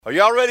Are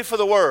y'all ready for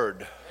the word?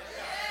 Yes.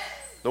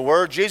 The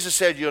word, Jesus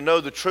said you'll know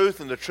the truth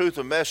and the truth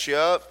will mess you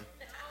up.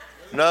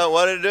 No,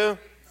 what did it do?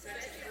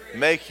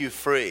 Make you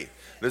free.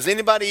 Does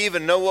anybody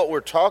even know what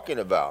we're talking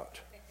about?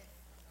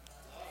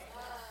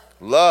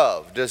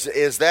 Love.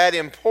 Is that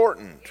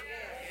important?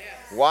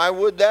 Why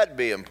would that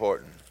be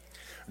important?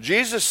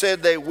 Jesus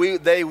said the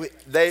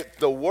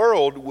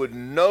world would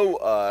know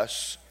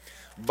us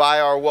by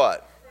our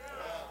what?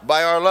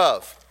 By our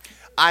love.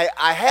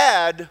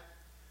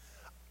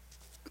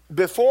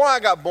 Before I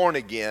got born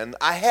again,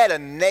 I had a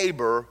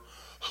neighbor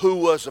who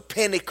was a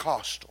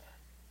Pentecostal.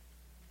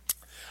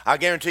 I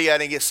guarantee you I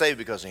didn't get saved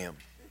because of him.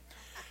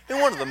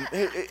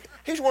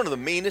 He's one of the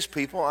meanest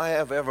people I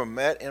have ever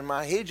met in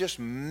my. He's just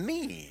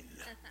mean.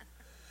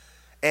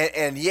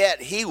 And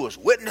yet he was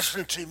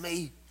witnessing to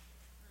me.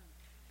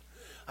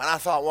 And I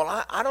thought,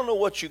 well, I don't know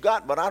what you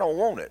got, but I don't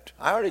want it.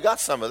 I already got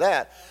some of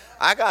that.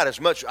 I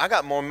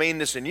got more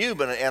meanness than you,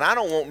 and I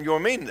don't want your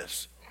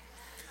meanness.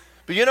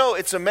 But you know,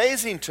 it's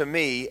amazing to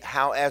me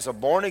how as a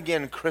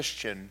born-again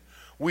Christian,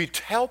 we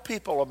tell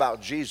people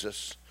about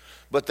Jesus,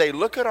 but they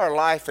look at our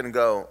life and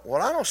go,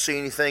 well, I don't see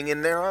anything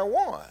in there I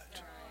want.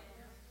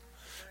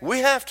 We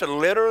have to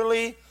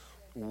literally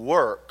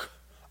work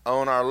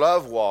on our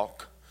love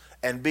walk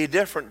and be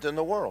different than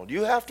the world.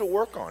 You have to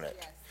work on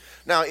it.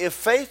 Now, if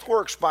faith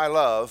works by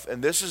love,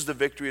 and this is the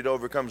victory that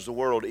overcomes the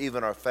world,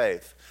 even our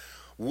faith,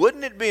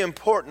 wouldn't it be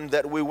important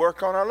that we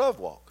work on our love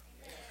walk?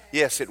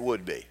 Yes, it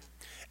would be.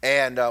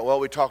 And,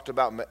 we talked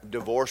about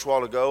divorce a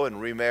while ago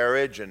and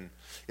remarriage, and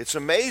it's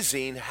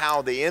amazing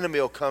how the enemy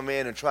will come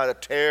in and try to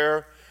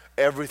tear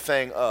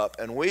everything up,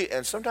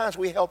 and sometimes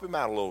we help him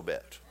out a little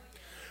bit.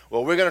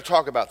 Well, we're going to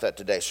talk about that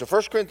today. So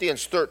 1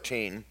 Corinthians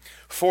 13,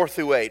 4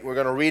 through 8, we're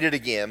going to read it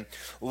again.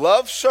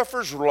 Love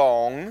suffers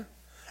long,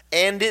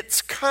 and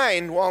it's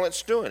kind while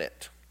it's doing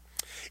it.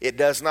 It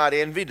does not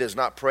envy, does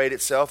not parade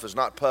itself, is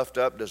not puffed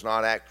up, does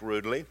not act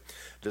rudely,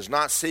 does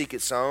not seek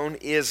its own,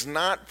 is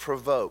not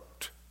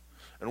provoked.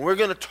 And we're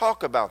going to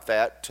talk about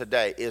that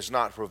today, is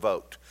not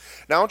provoked.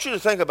 Now, I want you to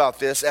think about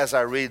this as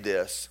I read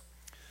this.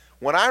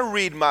 When I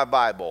read my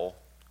Bible,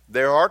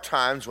 there are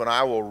times when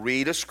I will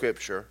read a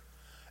scripture,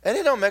 and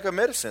it don't make a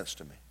bit of sense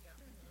to me.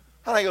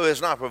 I think, it's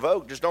not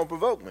provoked, just don't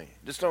provoke me.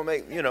 Just don't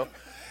make,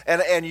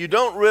 And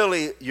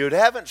you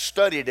haven't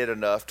studied it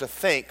enough to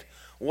think,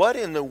 what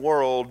in the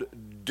world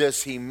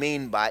does he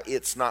mean by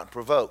it's not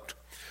provoked?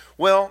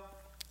 Well,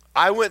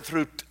 I went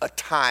through a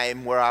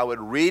time where I would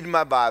read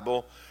my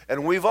Bible,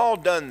 and we've all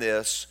done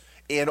this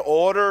in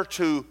order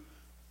to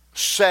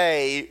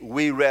say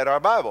we read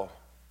our Bible.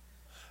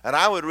 And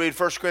I would read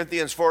 1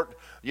 Corinthians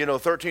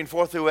 13,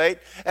 4 through 8.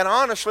 And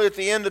honestly, at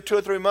the end of 2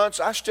 or 3 months,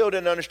 I still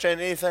didn't understand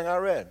anything I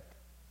read.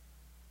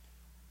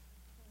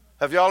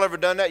 Have y'all ever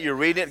done that? You're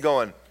reading it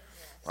going,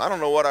 I don't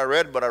know what I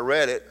read, but I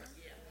read it.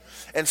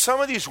 And some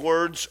of these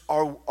words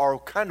are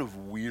kind of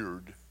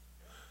weird.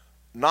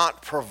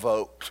 Not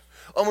provoked.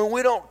 I mean,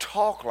 we don't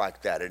talk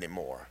like that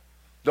anymore.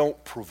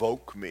 Don't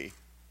provoke me.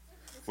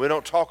 We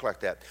don't talk like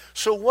that.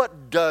 So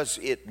what does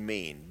it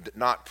mean,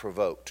 not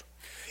provoked?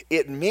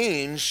 It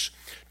means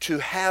to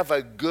have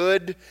a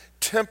good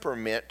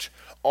temperament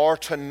or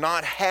to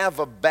not have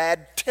a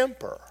bad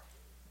temper.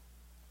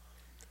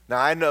 Now,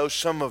 I know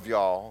some of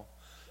y'all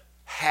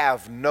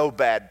have no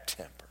bad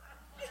temper.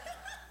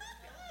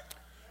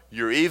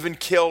 You're even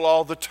keel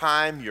all the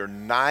time. You're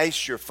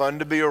nice. You're fun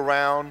to be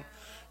around.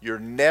 You're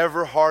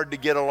never hard to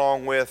get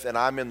along with, and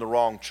I'm in the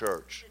wrong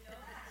church.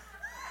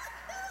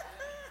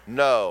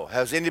 No.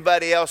 Has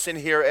anybody else in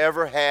here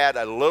ever had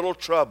a little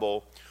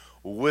trouble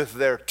with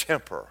their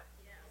temper?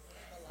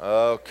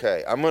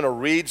 Okay. I'm going to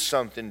read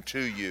something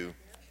to you.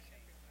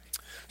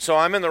 So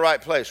I'm in the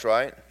right place,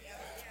 right?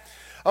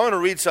 I want to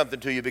read something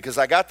to you because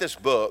I got this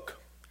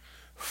book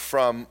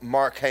from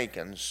Mark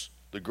Hankins,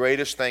 The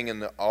Greatest Thing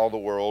in All the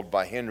World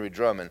by Henry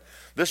Drummond.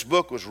 This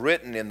book was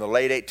written in the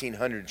late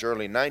 1800s,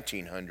 early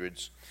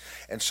 1900s,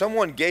 and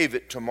someone gave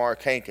it to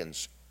Mark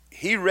Hankins.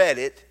 He read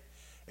it,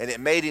 and it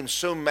made him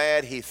so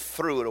mad he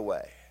threw it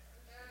away.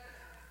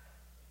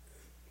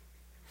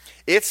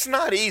 It's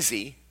not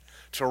easy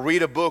to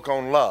read a book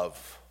on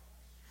love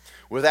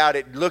without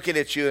it looking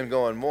at you and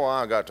going, boy,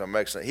 I got to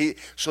make something.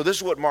 So this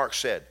is what Mark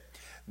said.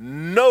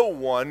 No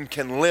one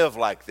can live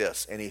like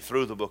this. And he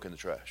threw the book in the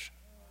trash.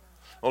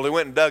 Well, he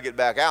went and dug it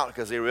back out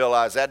because he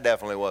realized that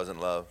definitely wasn't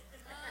love.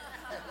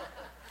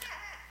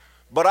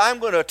 But I'm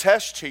going to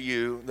attest to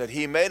you that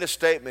he made a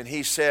statement.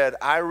 He said,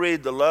 I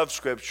read the love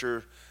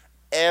scripture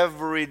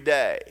every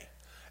day.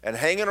 And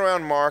hanging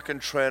around Mark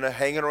and Trina,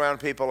 hanging around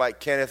people like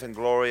Kenneth and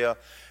Gloria,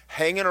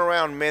 hanging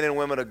around men and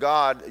women of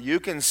God, you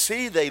can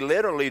see they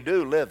literally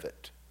do live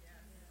it.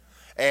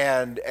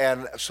 And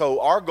so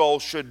our goal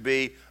should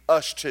be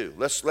us too.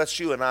 Let's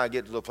you and I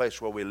get to the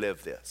place where we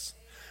live this,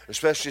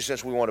 especially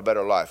since we want a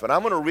better life. And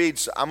I'm going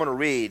to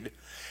read,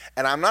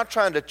 and I'm not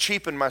trying to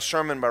cheapen my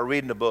sermon by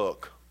reading a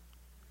book,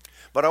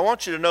 but I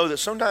want you to know that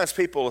sometimes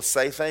people will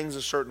say things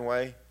a certain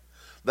way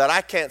that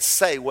I can't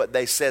say what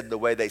they said the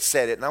way they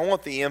said it, and I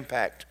want the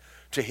impact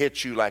to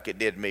hit you like it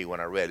did me when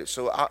I read it.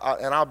 So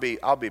I'll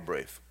be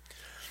brief.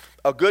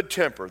 A good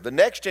temper. The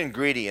next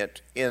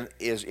ingredient in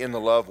the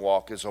love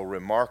walk is a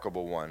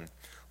remarkable one.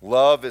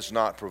 Love is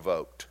not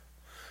provoked.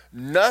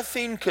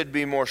 Nothing could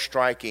be more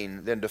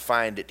striking than to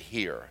find it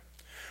here.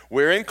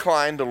 We're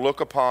inclined to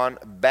look upon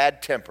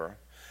bad temper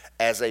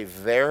as a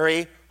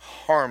very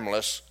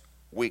harmless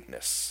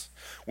weakness.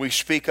 We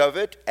speak of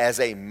it as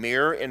a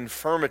mere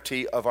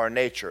infirmity of our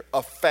nature,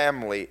 a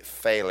family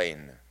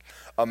failing,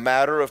 a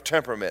matter of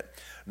temperament,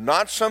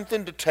 not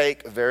something to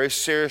take very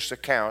serious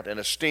account in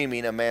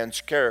esteeming a man's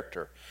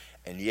character.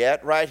 And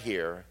yet, right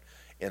here,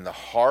 in the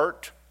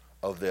heart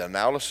of the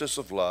analysis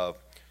of love,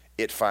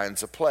 it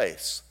finds a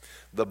place.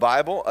 The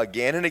Bible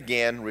again and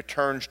again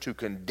returns to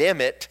condemn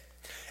it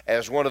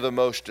as one of the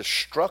most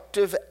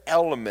destructive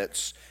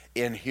elements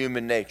in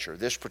human nature.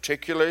 This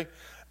particular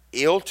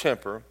ill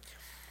temper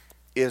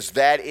is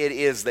that it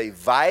is the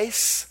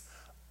vice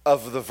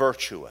of the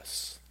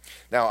virtuous.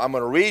 Now, I'm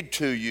going to read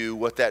to you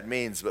what that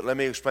means, but let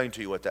me explain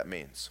to you what that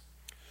means.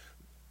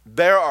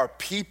 There are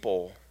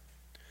people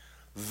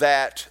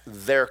that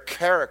their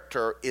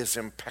character is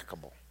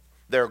impeccable.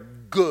 They're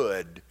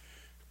good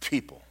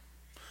people.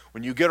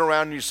 When you get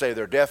around and you say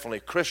they're definitely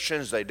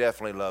Christians, they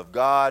definitely love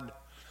God,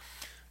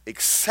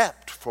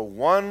 except for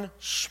one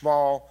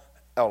small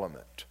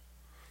element.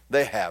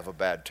 They have a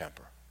bad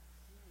temper.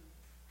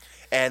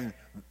 And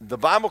the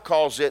Bible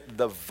calls it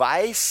the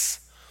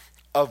vice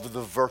of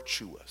the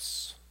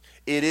virtuous.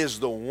 It is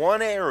the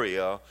one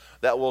area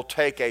that will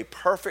take a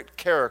perfect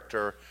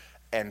character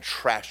and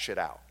trash it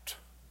out.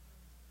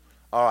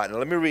 All right, now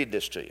let me read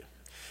this to you.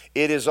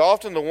 It is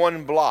often the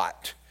one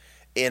blot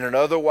in an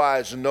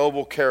otherwise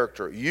noble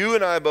character. You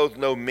and I both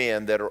know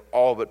men that are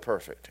all but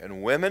perfect,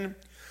 and women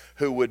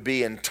who would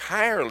be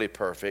entirely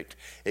perfect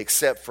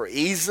except for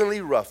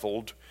easily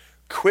ruffled,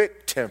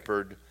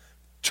 quick-tempered,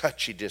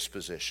 touchy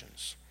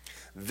dispositions.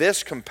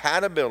 This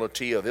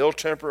compatibility of ill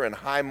temper and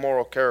high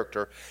moral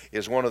character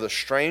is one of the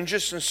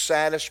strangest and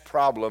saddest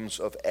problems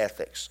of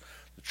ethics.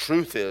 The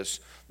truth is,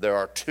 there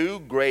are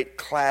two great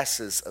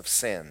classes of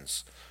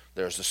sins.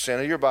 There's the sin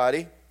of your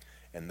body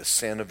and the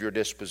sin of your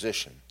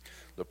disposition.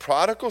 The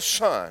prodigal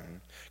son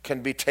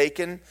can be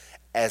taken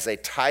as a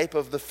type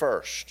of the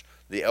first.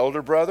 The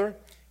elder brother,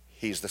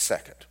 he's the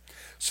second.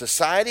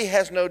 Society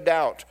has no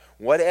doubt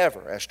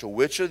whatever as to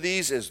which of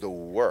these is the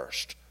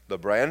worst. The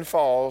brand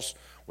falls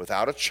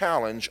without a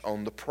challenge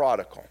on the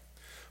prodigal.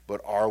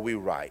 But are we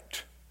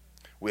right?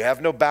 We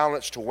have no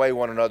balance to weigh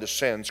one another's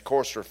sins,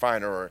 coarser or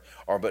finer,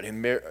 or but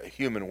in mere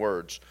human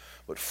words.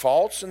 But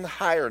faults in the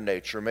higher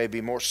nature may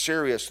be more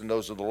serious than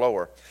those of the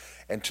lower.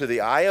 And to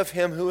the eye of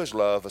him who is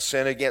love, a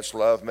sin against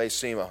love may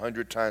seem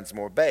 100 times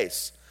more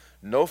base.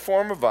 No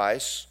form of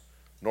vice,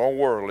 nor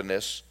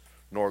worldliness,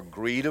 nor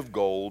greed of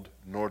gold,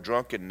 nor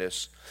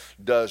drunkenness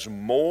does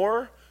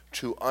more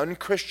to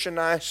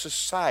unchristianize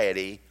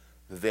society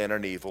than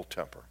an evil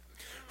temper.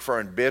 For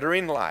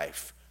embittering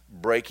life,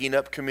 breaking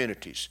up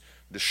communities,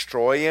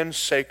 destroying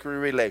sacred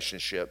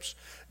relationships,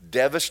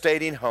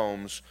 devastating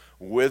homes,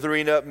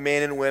 withering up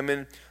men and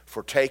women,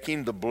 for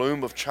taking the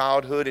bloom of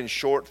childhood, in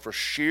short, for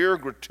sheer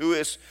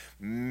gratuitous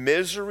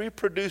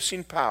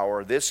misery-producing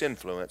power, this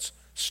influence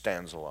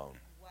stands alone.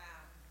 Wow.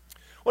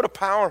 What a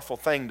powerful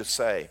thing to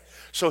say.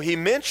 So he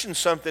mentioned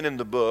something in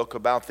the book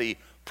about the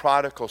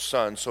prodigal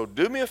son. So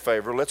do me a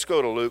favor, let's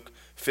go to Luke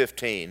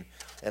 15,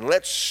 and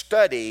let's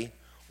study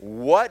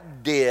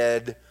what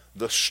did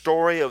the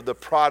story of the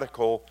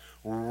prodigal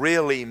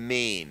really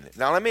mean.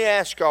 Now let me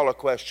ask y'all a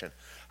question.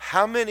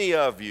 How many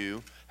of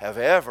you have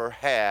ever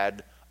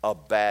had a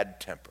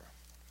bad temper?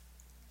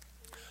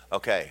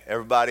 Okay,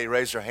 everybody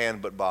raise their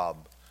hand but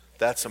Bob.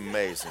 That's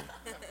amazing.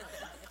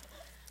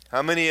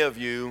 How many of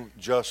you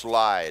just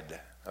lied?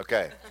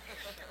 Okay.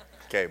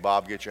 Okay,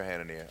 Bob, get your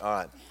hand in the air. All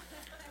right.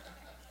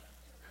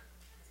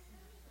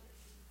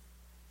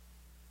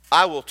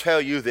 I will tell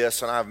you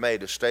this, and I've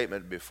made a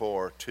statement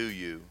before to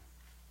you,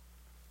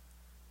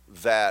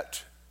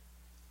 that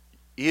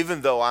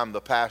even though I'm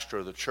the pastor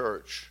of the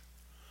church,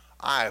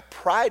 I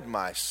pride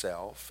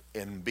myself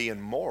in being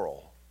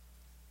moral.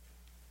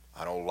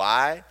 I don't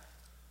lie.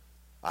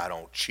 I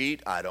don't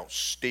cheat. I don't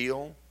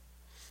steal.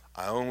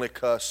 I only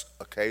cuss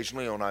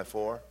occasionally on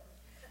I-4.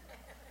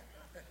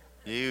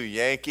 You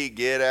Yankee,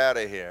 get out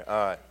of here.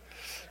 All right.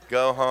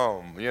 Go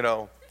home, you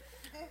know.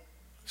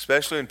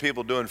 Especially when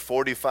people doing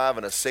 45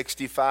 and a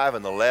 65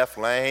 in the left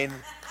lane,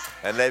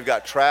 and they've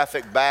got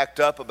traffic backed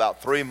up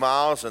about 3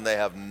 miles, and they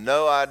have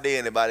no idea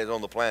anybody's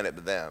on the planet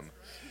but them.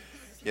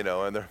 You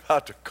know, and they're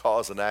about to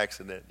cause an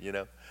accident, you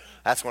know.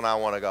 That's when I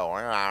want to go.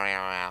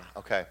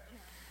 Okay.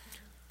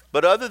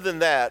 But other than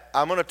that,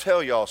 I'm going to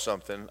tell y'all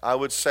something. I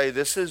would say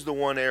this is the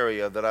one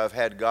area that I've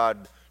had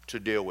God to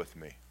deal with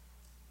me.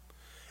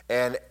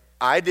 And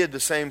I did the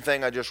same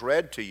thing I just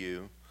read to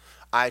you.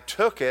 I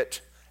took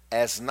it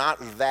as not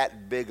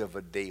that big of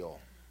a deal.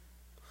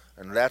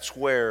 And that's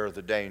where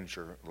the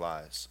danger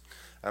lies.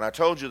 And I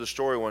told you the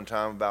story one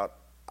time about,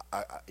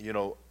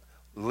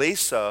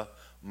 Lisa,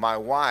 my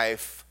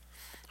wife,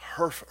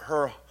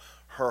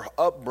 her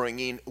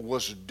upbringing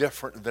was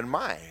different than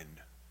mine.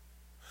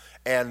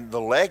 And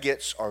the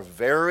Leggetts are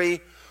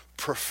very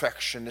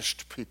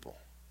perfectionist people.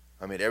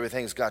 I mean,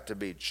 everything's got to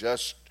be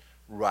just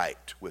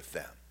right with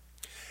them.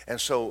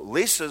 And so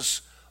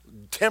Lisa's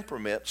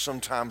temperament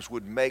sometimes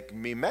would make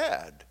me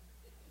mad.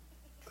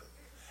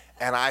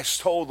 And I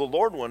told the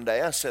Lord one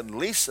day, I said,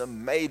 Lisa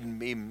made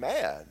me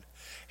mad.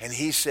 And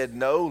he said,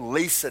 no,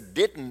 Lisa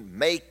didn't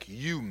make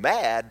you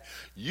mad.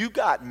 You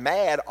got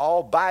mad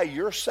all by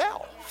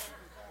yourself.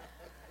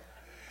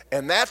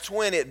 And that's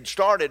when it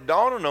started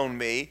dawning on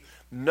me,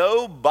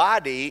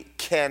 nobody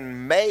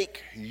can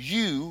make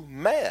you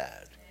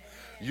mad.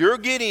 You're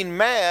getting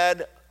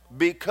mad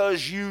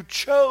because you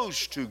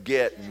chose to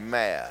get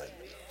mad.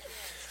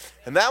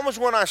 And that was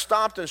when I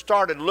stopped and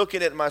started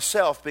looking at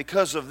myself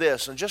because of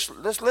this. And just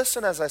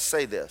listen as I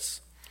say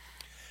this.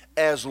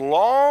 As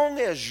long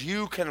as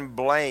you can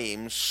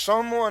blame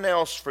someone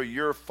else for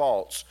your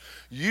faults,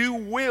 you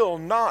will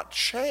not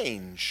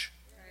change.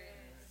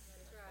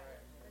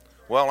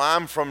 Well,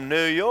 I'm from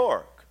New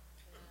York.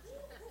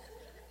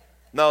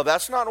 No,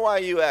 that's not why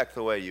you act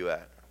the way you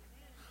act.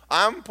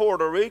 I'm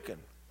Puerto Rican.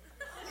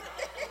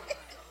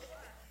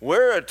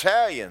 We're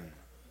Italian.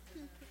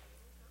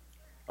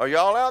 Are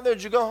y'all out there?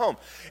 Did you go home?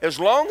 As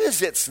long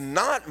as it's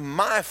not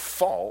my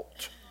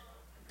fault,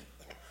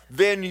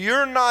 then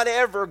you're not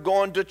ever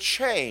going to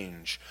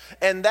change.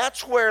 And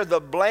that's where the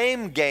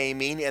blame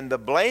gaming and the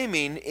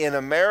blaming in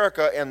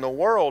America and the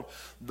world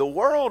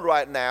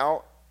right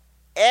now,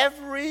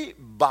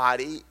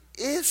 everybody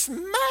is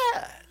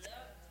mad.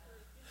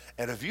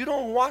 And if you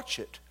don't watch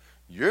it,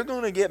 you're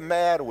going to get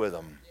mad with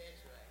them.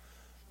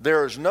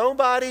 There is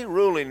nobody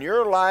ruling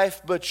your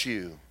life but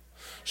you.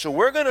 So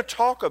we're going to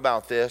talk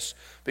about this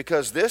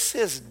because this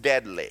is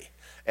deadly.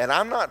 And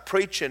I'm not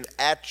preaching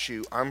at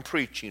you, I'm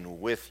preaching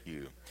with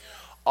you.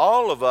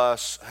 All of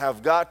us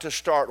have got to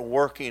start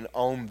working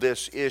on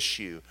this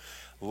issue.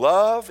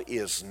 Love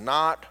is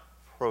not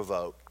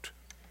provoked.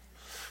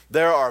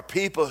 There are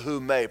people who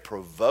may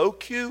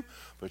provoke you,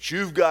 but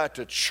you've got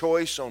to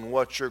choice on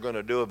what you're going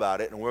to do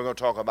about it. And we're going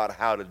to talk about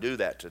how to do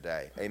that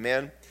today.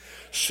 Amen?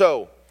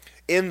 So,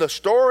 in the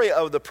story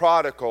of the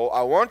prodigal,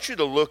 I want you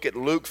to look at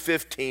Luke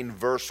 15,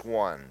 verse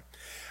 1.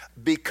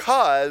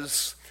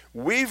 Because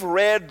we've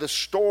read the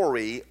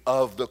story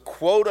of the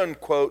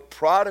quote-unquote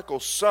prodigal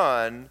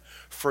son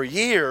for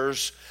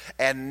years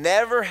and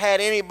never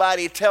had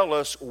anybody tell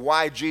us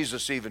why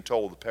Jesus even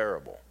told the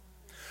parable.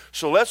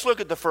 So let's look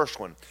at the first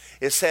one.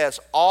 It says,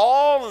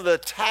 all of the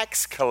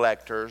tax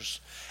collectors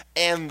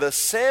and the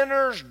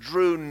sinners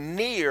drew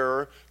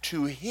near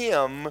to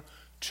him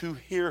to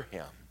hear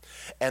him.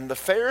 And the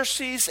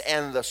Pharisees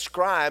and the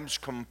scribes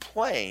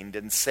complained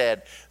and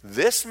said,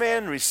 this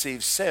man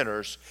receives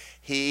sinners,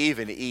 he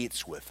even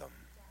eats with them.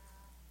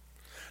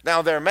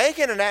 Now they're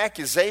making an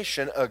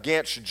accusation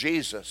against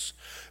Jesus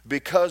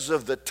because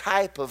of the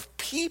type of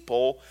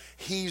people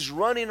he's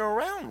running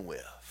around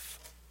with.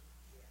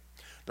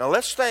 Now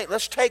let's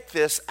take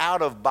this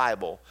out of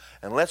Bible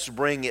and let's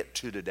bring it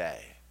to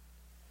today.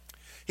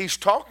 He's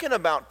talking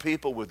about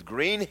people with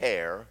green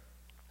hair,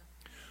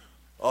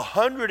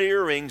 100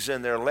 earrings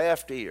in their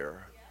left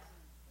ear,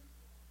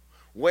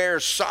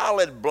 wears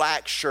solid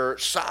black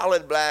shirts,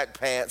 solid black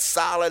pants,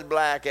 solid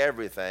black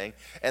everything,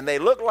 and they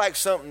look like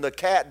something the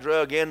cat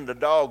drug in the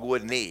dog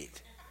wouldn't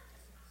eat.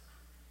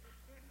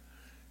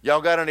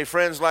 Y'all got any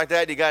friends like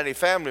that? You got any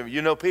family?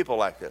 You know people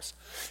like this.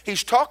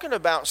 He's talking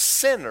about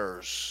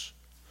sinners,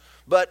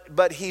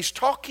 but he's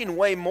talking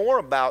way more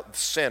about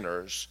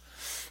sinners.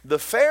 The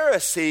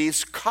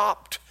Pharisees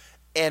copped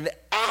an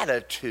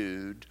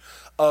attitude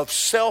of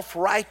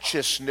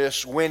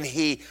self-righteousness when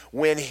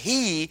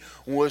he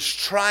was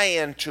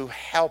trying to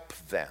help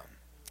them.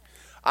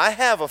 I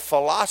have a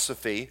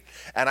philosophy,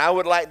 and I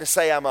would like to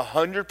say I'm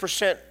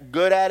 100%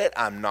 good at it.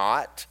 I'm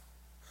not,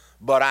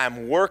 but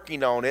I'm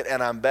working on it,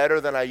 and I'm better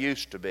than I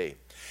used to be.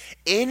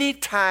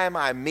 Anytime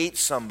I meet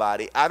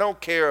somebody, I don't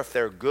care if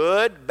they're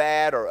good,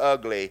 bad, or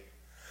ugly,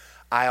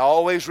 I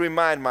always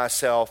remind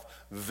myself,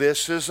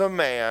 this is a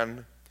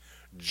man,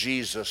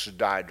 Jesus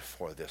died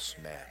for this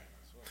man.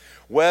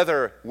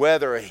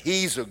 Whether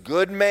he's a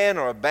good man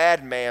or a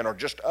bad man or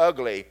just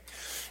ugly,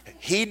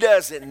 he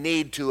doesn't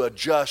need to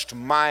adjust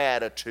my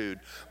attitude.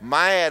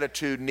 My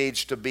attitude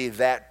needs to be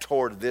that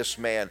toward this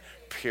man,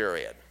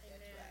 period.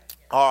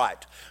 All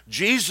right,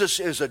 Jesus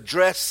is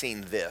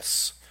addressing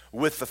this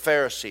with the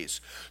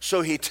Pharisees.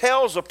 So he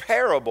tells a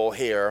parable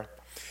here,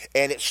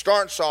 and it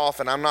starts off,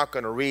 and I'm not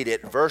going to read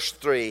it, verse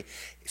 3.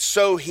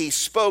 So he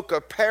spoke a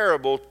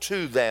parable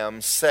to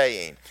them,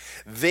 saying.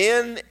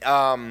 Then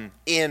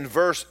in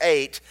verse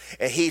 8,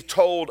 he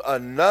told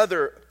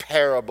another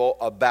parable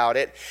about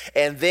it.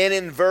 And then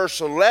in verse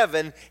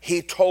 11,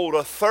 he told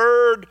a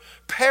third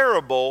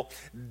parable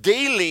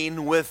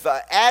dealing with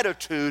the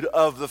attitude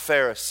of the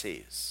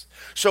Pharisees.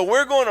 So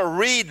we're going to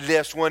read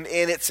this one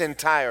in its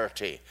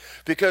entirety,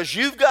 because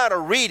you've got to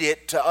read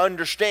it to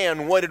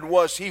understand what it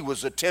was he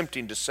was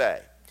attempting to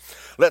say.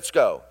 Let's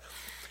go.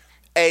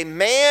 A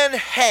man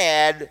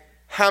had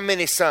how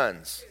many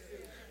sons?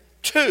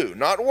 2,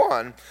 not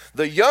 1.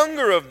 The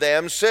younger of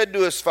them said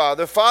to his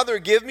father, Father,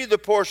 give me the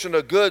portion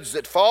of goods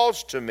that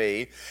falls to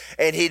me.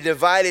 And he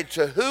divided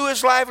to who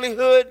his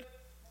livelihood?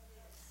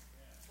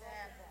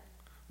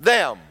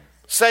 Them.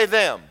 Say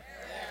them.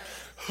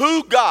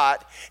 Who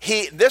got,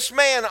 this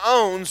man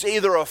owns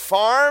either a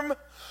farm,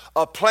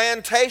 a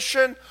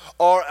plantation,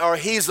 or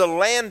he's a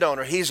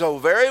landowner. He's a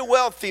very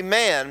wealthy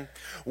man.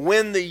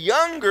 When the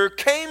younger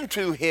came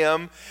to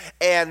him,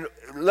 and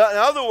in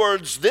other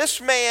words,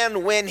 this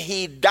man, when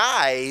he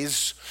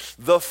dies,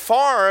 the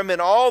farm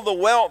and all the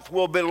wealth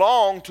will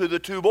belong to the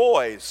 2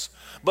 boys.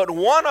 But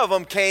one of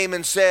them came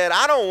and said,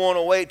 I don't want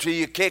to wait till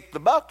you kick the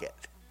bucket.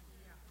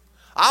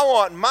 I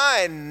want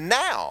mine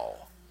now.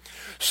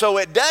 So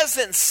it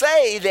doesn't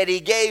say that he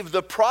gave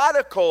the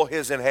prodigal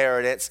his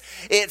inheritance.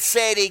 It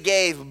said he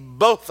gave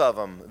both of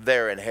them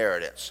their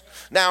inheritance.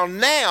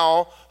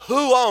 Now,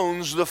 who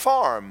owns the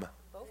farm?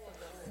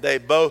 They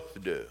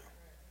both do.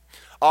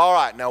 All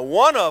right, now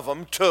one of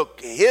them took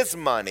his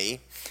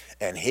money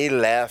and he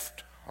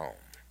left home.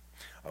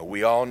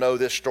 We all know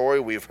this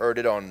story. We've heard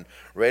it on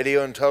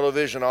radio and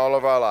television all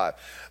of our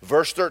life.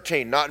 Verse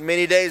 13, not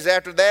many days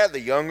after that, the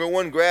younger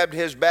one grabbed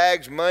his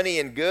bags, money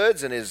and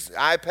goods and his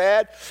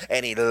iPad,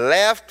 and he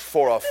left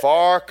for a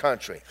far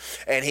country.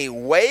 And he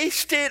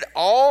wasted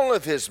all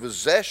of his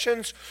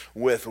possessions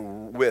with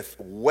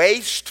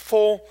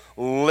wasteful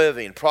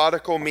living.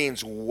 Prodigal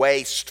means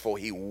wasteful.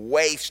 He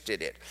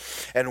wasted it.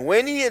 And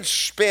when he had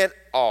spent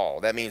all,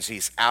 that means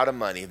he's out of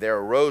money, there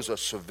arose a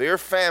severe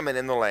famine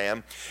in the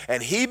land,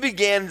 and he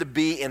began to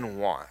be in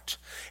want.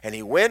 And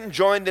he went and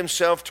joined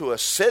himself to a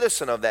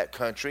citizen of that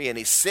country, and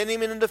he sent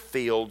him into the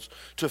fields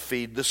to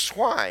feed the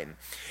swine.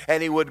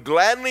 And he would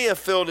gladly have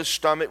filled his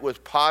stomach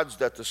with pods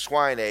that the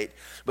swine ate,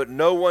 but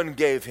no one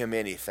gave him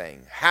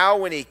anything. How,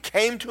 when he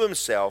came to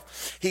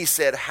himself, he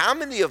said, how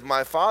many of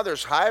my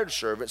father's hired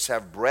servants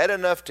have bread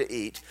enough to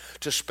eat,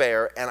 to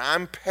spare, and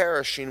I'm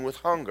perishing with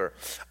hunger?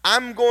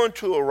 I'm going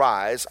to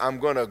arise, I'm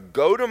going to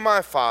go to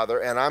my father,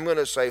 and I'm going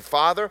to say,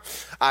 Father,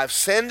 I've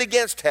sinned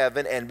against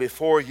heaven and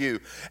before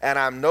you, and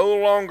I'm no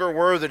longer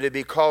worthy to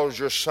be called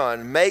your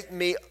son. Make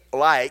me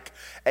like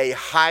a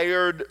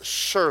hired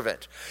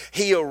servant.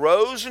 He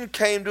arose and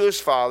came to his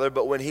father,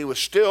 but when he was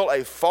still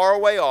a far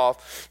way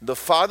off, the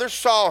father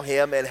saw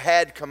him and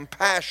had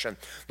compassion.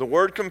 The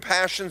word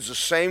compassion is the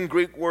same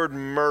Greek word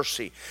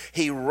mercy.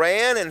 He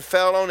ran and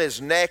fell on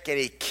his neck and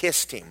he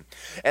kissed him.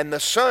 And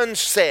the son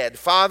said,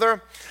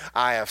 Father,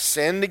 I have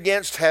sinned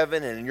against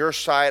heaven and in your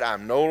sight.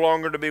 I'm no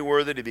longer to be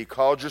worthy to be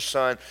called your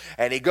son.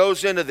 And he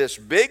goes into this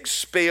big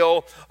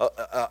spiel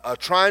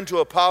trying to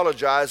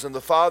apologize, and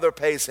the father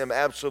pays him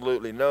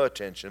absolutely no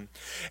attention.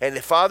 And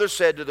the father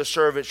said to the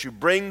servants, you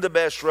bring the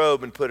best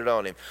robe and put it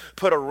on him.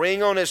 Put a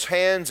ring on his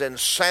hands and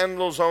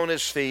sandals on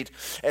his feet,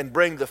 and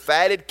bring the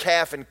fatted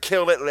calf and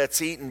kill it.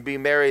 Let's eat and be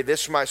merry.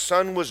 This my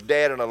son was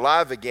dead and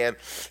alive again.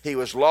 He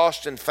was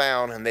lost and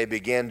found, and they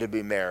began to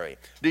be merry.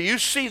 Do you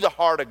see the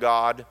heart of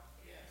God?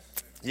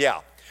 Yeah.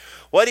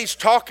 What he's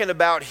talking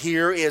about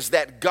here is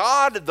that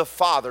God the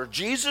Father,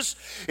 Jesus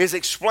is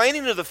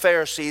explaining to the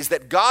Pharisees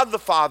that God the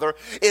Father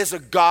is a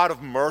God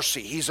of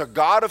mercy. He's a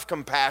God of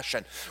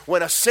compassion.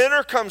 When a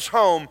sinner comes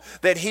home,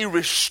 that he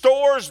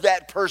restores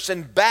that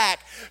person back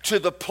to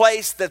the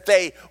place that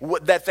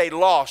they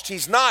lost.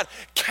 He's not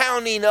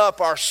counting up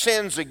our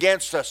sins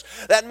against us.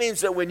 That means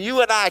that when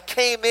you and I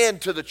came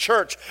into the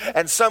church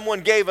and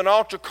someone gave an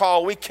altar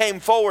call, we came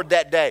forward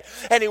that day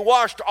and he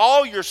washed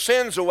all your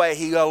sins away.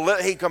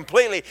 He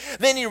completely...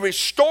 Then he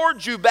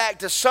restored you back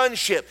to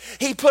sonship.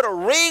 He put a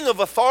ring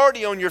of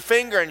authority on your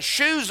finger and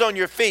shoes on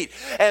your feet.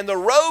 And the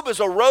robe is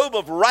a robe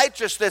of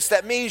righteousness.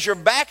 That means you're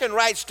back in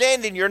right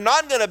standing. You're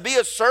not going to be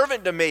a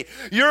servant to me.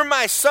 You're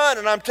my son,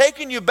 and I'm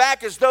taking you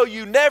back as though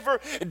you never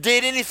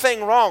did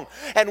anything wrong.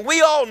 And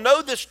we all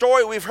know this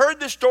story. We've heard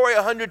this story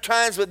 100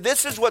 times, but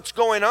this is what's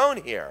going on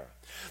here.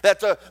 That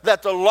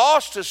the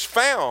lost is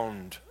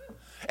found,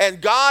 and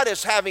God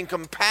is having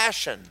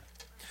compassion.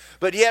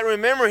 But yet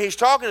remember, he's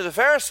talking to the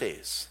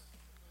Pharisees,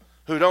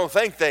 who don't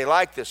think they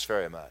like this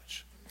very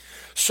much.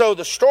 So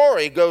the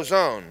story goes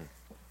on.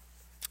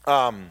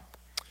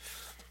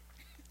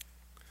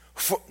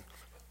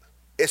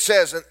 It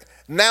says,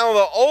 now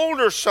the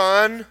older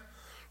son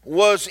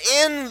was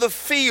in the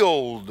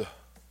field.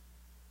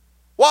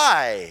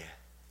 Why?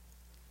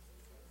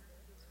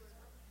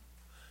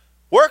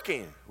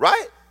 Working,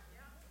 right?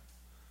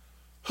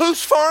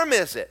 Whose farm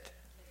is it?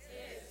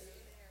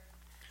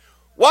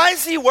 Why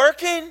is he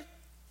working?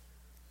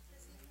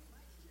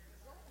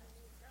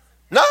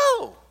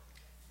 No.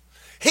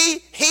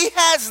 He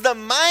has the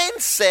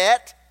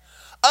mindset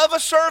of a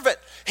servant.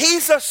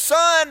 He's a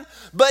son,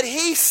 but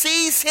he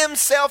sees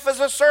himself as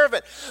a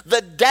servant.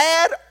 The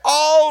dad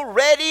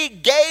already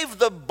gave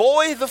the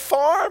boy the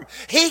farm.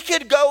 He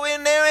could go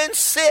in there and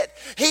sit.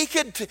 He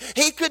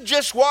could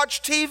just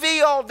watch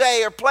TV all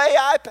day or play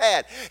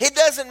iPad. It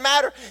doesn't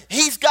matter.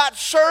 He's got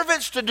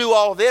servants to do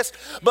all this.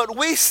 But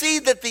we see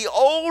that the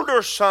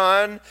older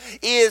son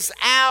is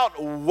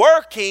out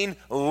working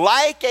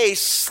like a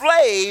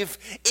slave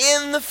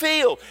in the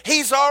field.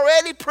 He's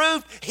already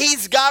proved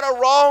he's got a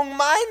wrong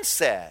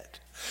mindset.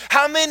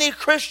 How many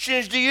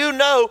Christians do you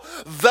know,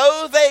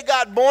 though they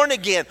got born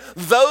again,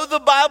 though the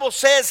Bible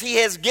says He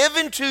has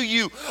given to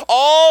you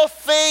all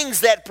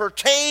things that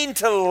pertain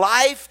to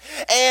life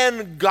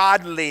and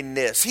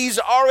godliness, He's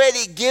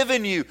already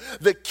given you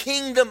the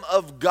kingdom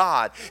of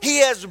God. He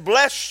has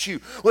blessed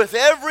you with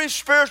every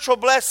spiritual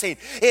blessing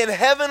in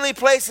heavenly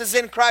places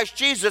in Christ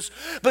Jesus,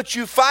 but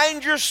you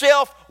find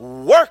yourself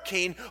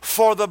working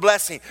for the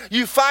blessing.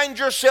 You find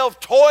yourself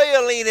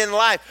toiling in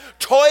life,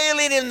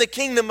 toiling in the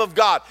kingdom of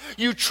God.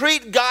 You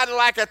treat God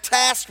like a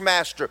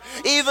taskmaster,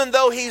 even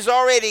though He's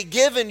already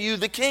given you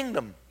the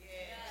kingdom.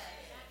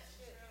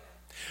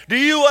 Do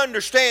you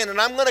understand?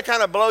 And I'm going to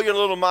kind of blow your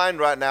little mind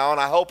right now,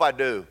 and I hope I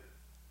do.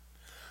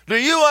 Do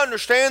you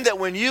understand that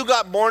when you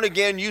got born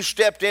again, you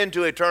stepped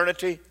into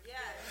eternity?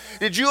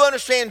 Did you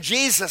understand?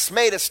 Jesus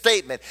made a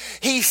statement.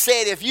 He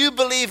said, if you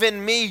believe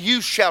in me, you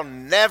shall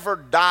never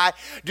die.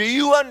 Do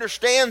you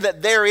understand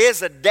that there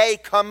is a day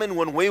coming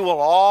when we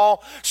will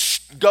all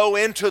go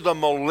into the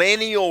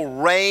millennial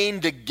reign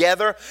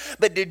together?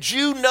 But did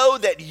you know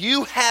that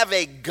you have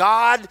a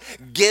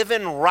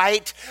God-given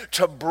right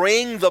to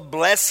bring the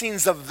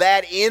blessings of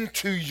that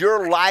into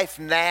your life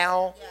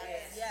now?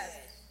 Yes.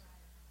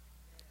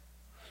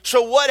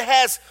 So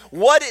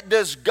what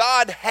does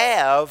God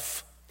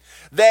have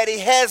that He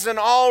hasn't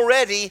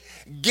already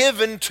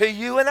given to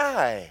you and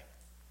I?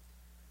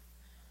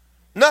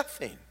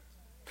 Nothing.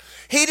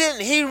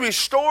 He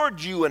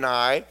restored you and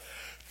I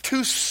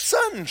to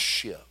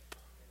sonship.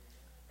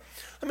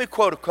 Let me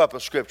quote a couple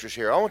of scriptures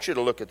here. I want you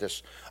to look at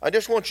this. I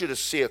just want you to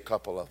see a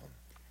couple of them.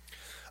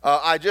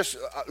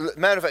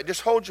 Matter of fact,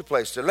 just hold your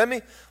place there. Let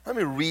me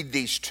read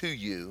these to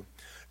you,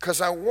 because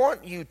I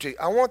want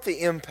the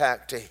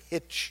impact to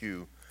hit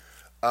you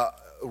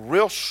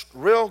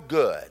real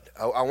good.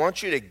 I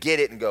want you to get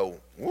it and go,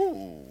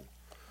 ooh.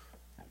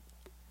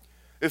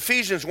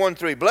 Ephesians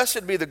 1:3,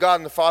 blessed be the God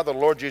and the Father of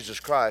the Lord Jesus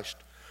Christ,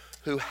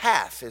 who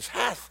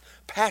hath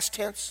past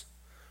tense,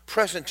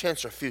 present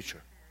tense, or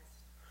future?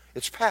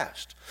 It's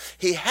past.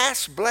 He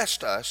has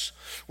blessed us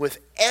with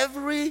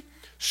every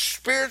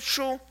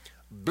spiritual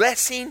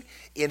blessing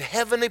in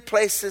heavenly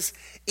places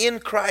in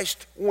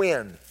Christ.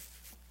 When?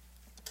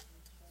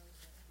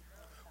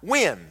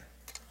 When?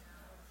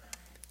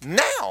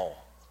 Now.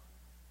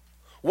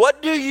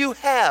 What do you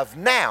have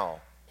now?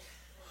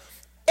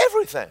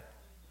 Everything.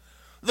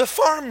 The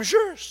farm's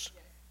yours.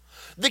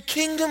 The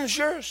kingdom's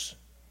yours.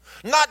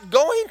 Not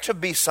going to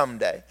be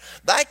someday.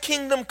 Thy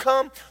kingdom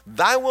come,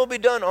 thy will be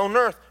done on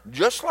earth,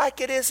 just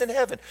like it is in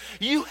heaven.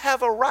 You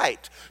have a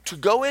right to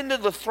go into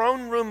the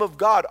throne room of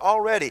God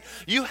already.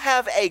 You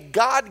have a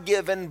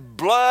God-given,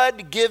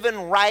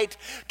 blood-given right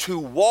to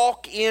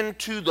walk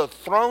into the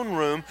throne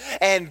room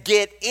and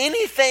get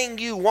anything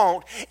you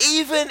want,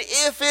 even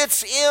if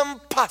it's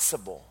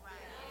impossible.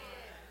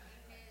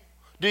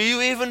 Do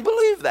you even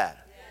believe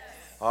that?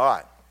 All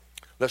right.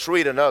 Let's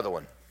read another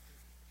one.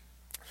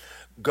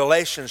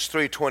 Galatians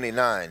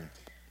 3:29.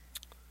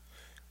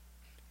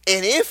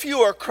 And if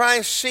you are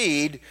Christ's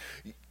seed,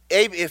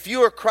 if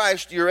you are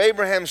Christ, you're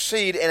Abraham's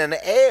seed and an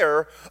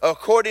heir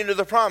according to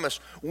the promise.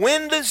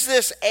 When does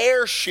this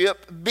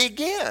heirship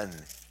begin?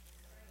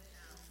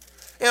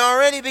 It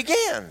already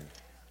began.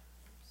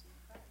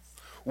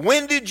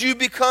 When did you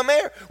become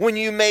heir? When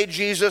you made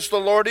Jesus the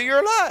Lord of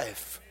your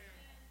life.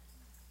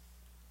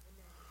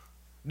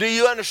 Do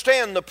you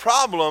understand the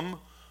problem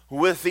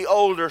with the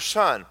older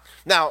son?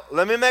 Now,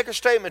 let me make a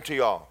statement to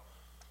y'all.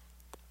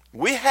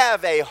 We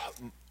have a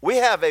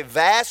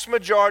vast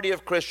majority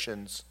of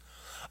Christians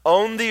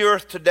on the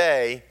earth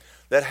today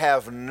that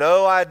have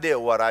no idea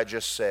what I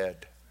just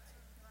said.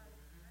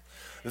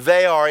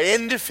 They are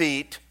in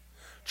defeat,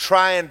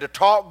 trying to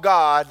talk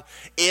God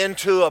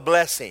into a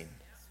blessing.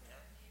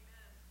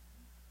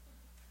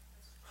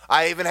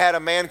 I even had a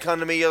man come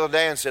to me the other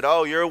day and said,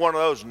 oh, you're one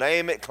of those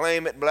name it,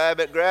 claim it,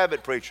 blab it, grab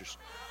it preachers.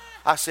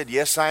 I said,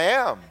 yes, I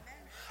am.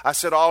 I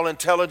said, all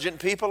intelligent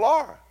people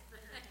are.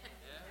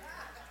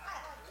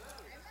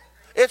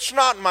 It's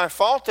not my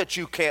fault that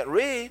you can't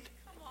read.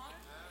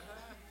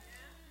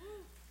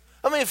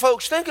 I mean,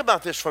 folks, think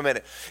about this for a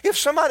minute. If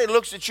somebody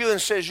looks at you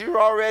and says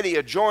you're already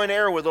a joint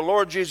heir with the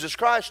Lord Jesus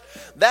Christ,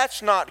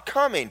 that's not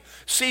coming.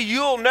 See,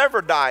 you'll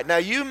never die. Now,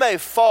 you may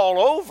fall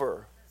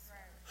over.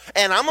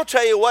 And I'm going to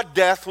tell you what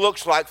death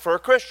looks like for a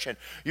Christian.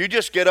 You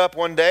just get up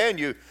one day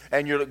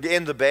and you're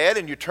in the bed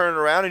and you turn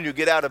around and you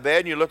get out of bed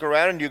and you look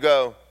around and you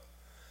go,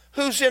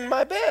 who's in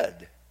my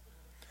bed?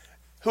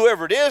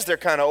 Whoever it is, they're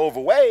kind of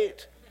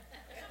overweight.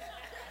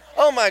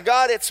 Oh my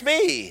God, it's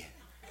me.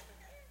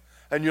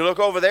 And you look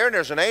over there and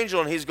there's an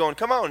angel and he's going,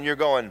 come on. And you're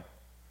going,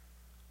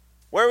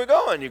 where are we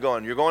going?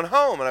 You're going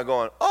home. And I'm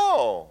going,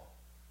 oh.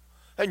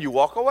 And you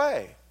walk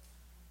away.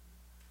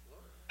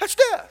 That's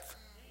death.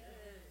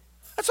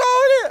 That's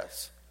all it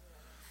is.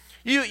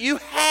 You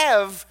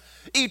have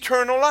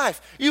eternal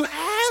life. You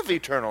have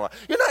eternal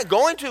life. You're not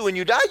going to when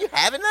you die. You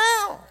have it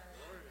now.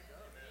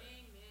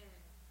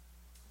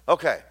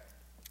 Okay.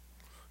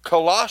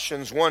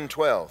 Colossians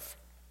 1:12.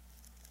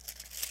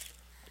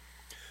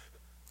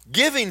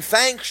 Giving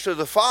thanks to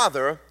the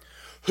Father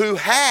who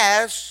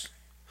has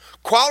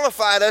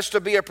qualified us to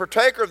be a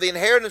partaker of the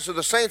inheritance of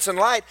the saints in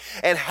light,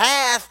 and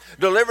hath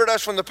delivered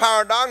us from the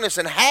power of darkness,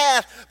 and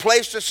hath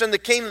placed us in the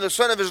kingdom of the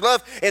Son of his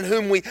love, in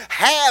whom we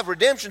have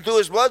redemption through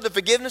his blood, the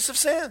forgiveness of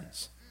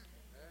sins.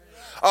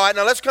 All right,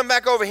 now let's come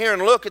back over here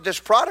and look at this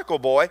prodigal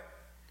boy.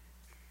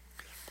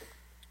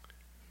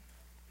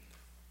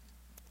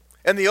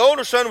 And the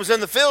older son was in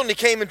the field, and he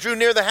came and drew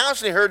near the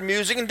house, and he heard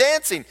music and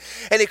dancing.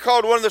 And he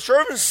called one of the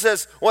servants and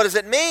says, "What does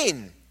it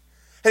mean?"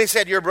 And he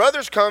said, "Your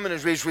brother's come and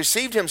has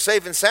received him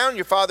safe and sound.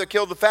 Your father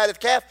killed the fatted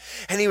calf."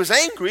 And he was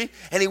angry,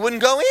 and he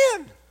wouldn't go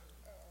in.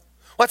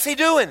 What's he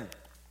doing?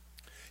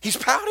 He's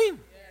pouting.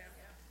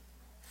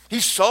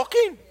 He's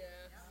sulking.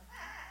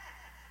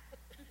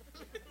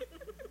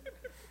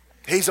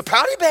 He's a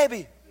pouty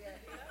baby.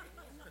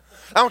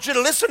 I want you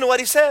to listen to what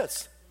he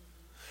says.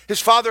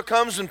 His father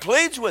comes and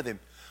pleads with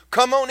him.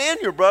 "Come on in,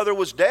 your brother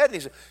was dead."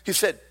 And he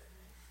said,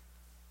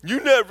 "You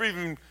never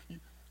even,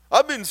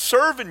 I've been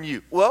serving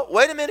you." "Well,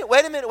 wait a minute.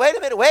 Why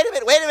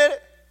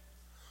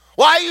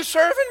are you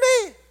serving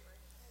me?"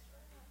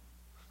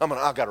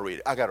 I got to read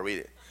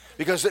it.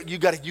 Because you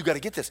got to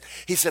get this.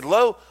 He said,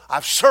 "Lo,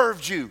 I've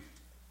served you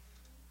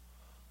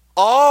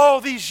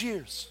all these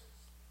years."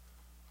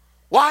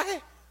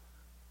 Why?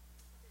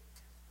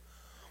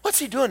 What's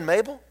he doing,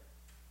 Mabel?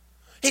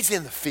 He's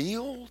in the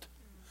field,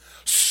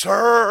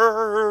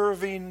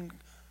 serving.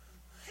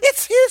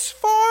 It's his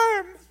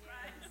farm.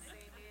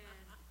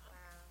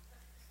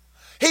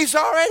 He's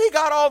already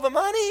got all the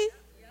money.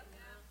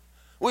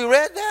 We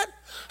read that.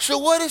 So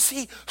what is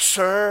he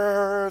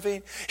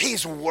serving?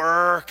 He's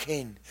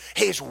working.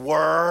 He's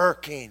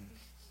working.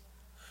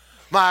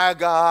 My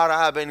God,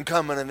 I've been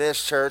coming to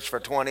this church for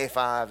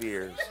 25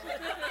 years.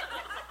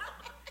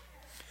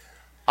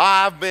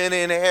 I've been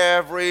in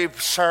every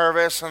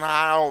service and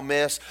I don't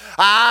miss.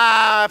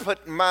 I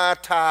put my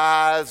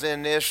tithes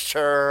in this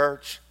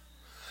church.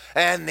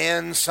 And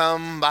then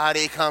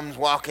somebody comes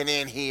walking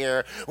in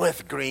here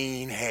with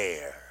green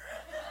hair.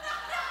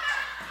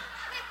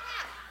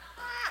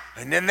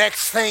 And the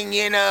next thing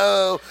you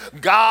know,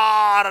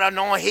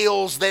 God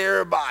heals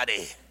their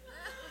body.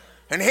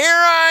 And here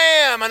I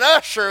am, an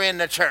usher in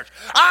the church.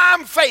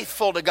 I'm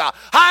faithful to God.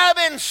 I've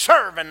been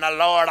serving the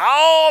Lord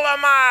all of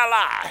my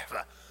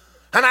life.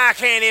 And I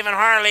can't even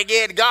hardly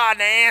get God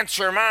to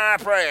answer my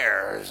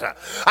prayers.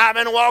 I've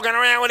been walking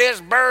around with this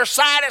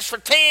bursitis for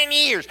 10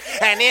 years.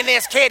 And then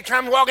this kid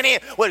comes walking in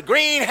with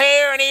green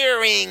hair and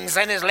earrings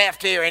in his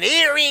left ear, and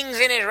earrings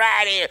in his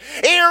right ear,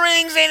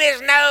 earrings in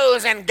his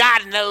nose, and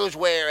God knows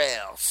where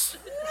else.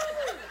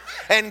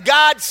 And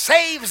God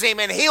saves him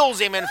and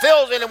heals him and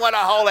fills him with the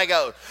Holy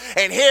Ghost.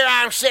 And here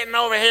I'm sitting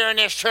over here in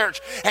this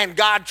church, and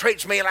God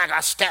treats me like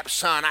a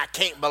stepson. I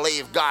can't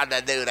believe God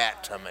to do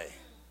that to me.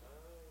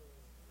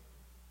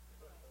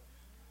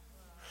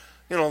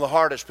 You know, the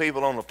hardest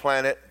people on the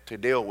planet to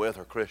deal with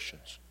are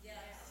Christians. Yes.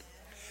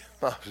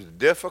 The most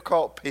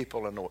difficult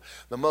people in the world,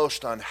 the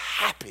most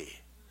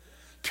unhappy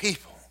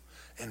people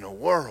in the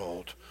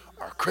world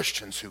are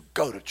Christians who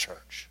go to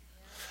church.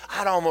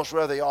 I'd almost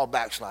rather y'all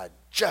backslide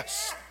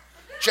just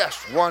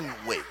 1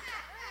 week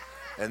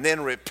and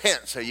then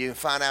repent so you can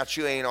find out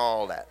you ain't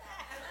all that.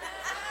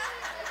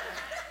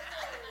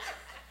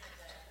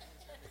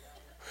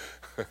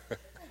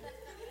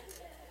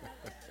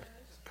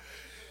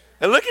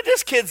 And look at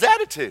this kid's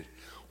attitude.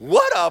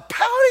 What a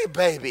pouty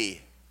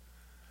baby.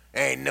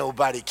 Ain't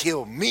nobody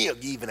killed me,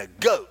 even a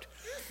goat.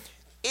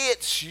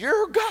 It's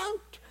your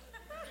goat.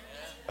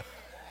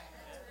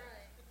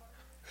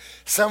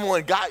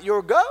 Someone got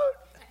your goat?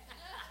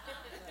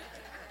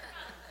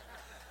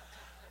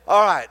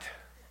 All right.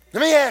 Let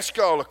me ask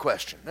you all a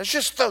question. Let's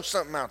just throw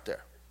something out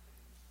there.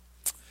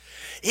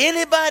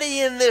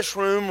 Anybody in this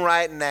room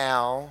right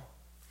now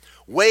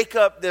wake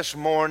up this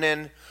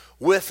morning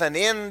with an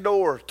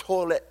indoor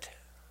toilet?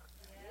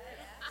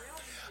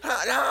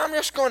 Now, I'm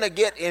just going to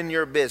get in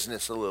your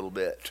business a little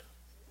bit.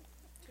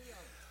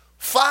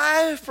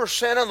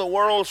 5% of the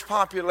world's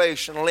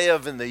population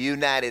live in the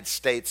United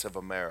States of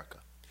America.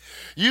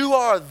 You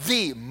are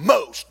the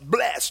most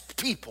blessed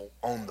people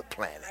on the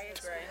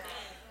planet.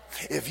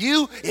 If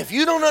you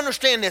don't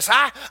understand this,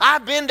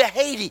 I've been to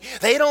Haiti.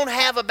 They don't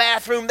have a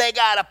bathroom. They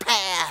got a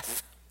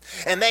path.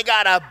 And they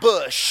got a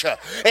bush.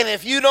 And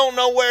if you don't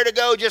know where to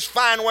go, just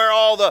find where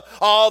all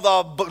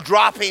the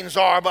droppings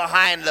are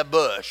behind the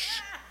bush.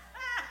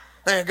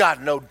 They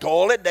got no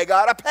toilet. They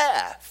got a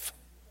path.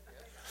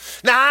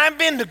 Now, I've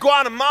been to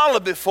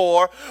Guatemala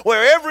before,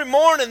 where every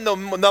morning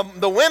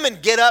the women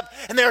get up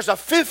and there's a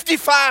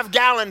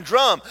 55-gallon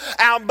drum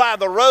out by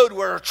the road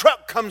where a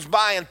truck comes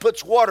by and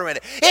puts water in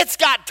it. It's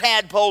got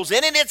tadpoles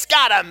in it. It's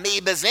got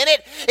amoebas in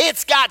it.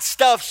 It's got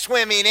stuff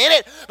swimming in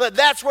it. But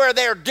that's where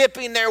they're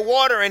dipping their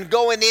water and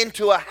going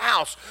into a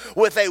house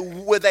with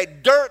a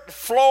dirt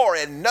floor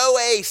and no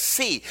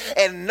AC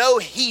and no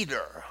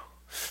heater.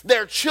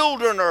 Their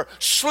children are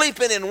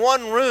sleeping in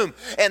one room,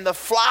 and the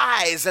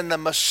flies and the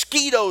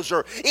mosquitoes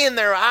are in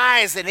their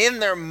eyes and in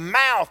their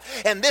mouth.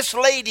 And this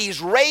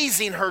lady's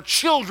raising her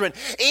children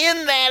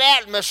in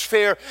that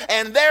atmosphere,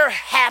 and they're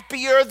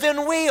happier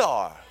than we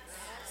are.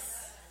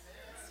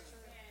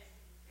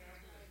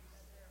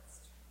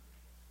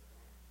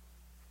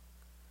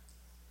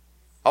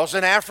 I was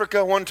in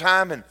Africa one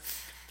time, and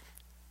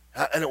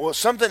it was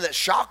something that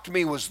shocked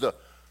me was the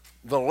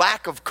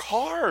lack of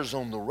cars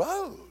on the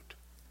road.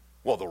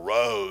 Well, the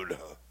road,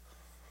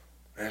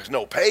 there's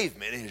no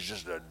pavement, it's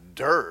just a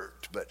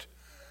dirt, but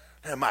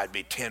there might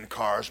be 10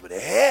 cars, but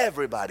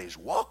everybody's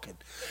walking.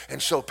 And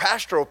so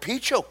Pastor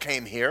Opicho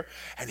came here,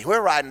 and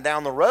we're riding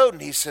down the road,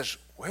 and he says,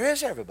 where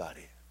is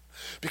everybody?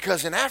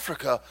 Because in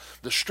Africa,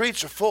 the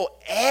streets are full.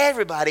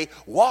 Everybody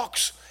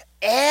walks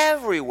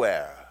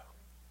everywhere.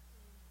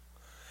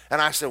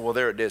 And I said, well,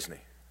 they're at Disney.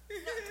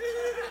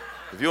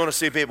 If you want to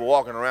see people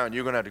walking around,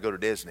 you're going to have to go to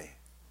Disney.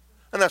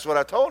 And that's what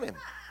I told him.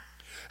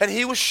 And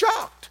he was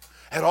shocked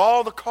at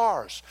all the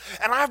cars.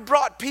 And I've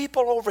brought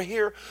people over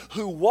here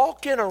who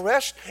walk in a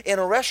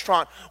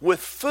restaurant with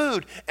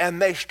food, and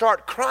they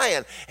start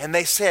crying. And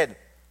they said,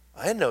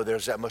 I didn't know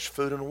there's that much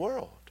food in the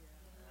world.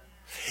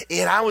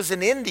 And I was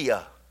in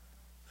India.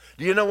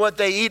 Do you know what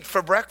they eat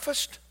for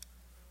breakfast?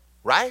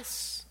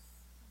 Rice.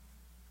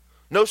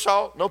 No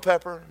salt, no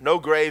pepper, no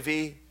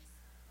gravy.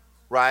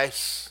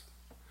 Rice.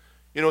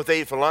 You know what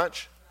they eat for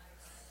lunch?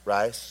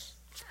 Rice.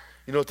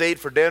 You know what they eat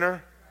for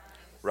dinner?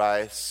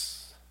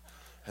 Rice.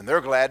 And they're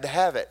glad to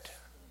have it.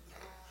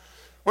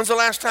 When's the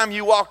last time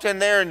you walked in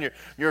there and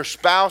your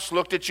spouse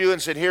looked at you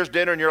and said, here's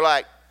dinner, and you're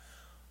like,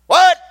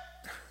 what?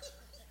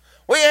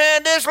 We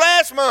had this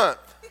last month.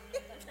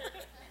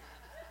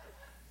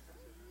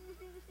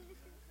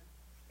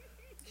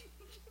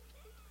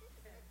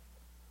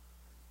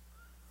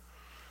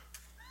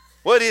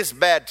 What is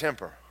bad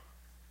temper?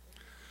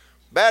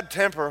 Bad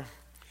temper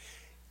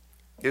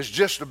is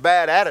just a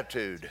bad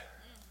attitude.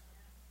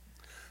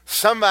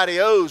 Somebody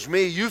owes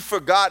me. You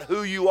forgot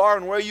who you are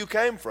and where you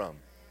came from.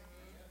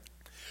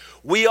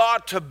 We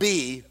ought to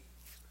be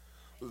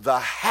the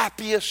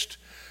happiest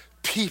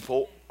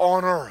people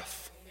on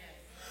earth.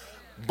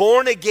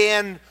 Born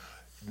again,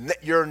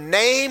 your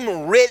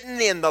name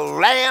written in the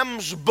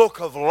Lamb's book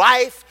of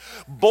life.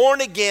 Born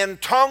again,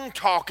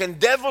 tongue-talking,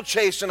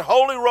 devil-chasing,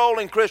 holy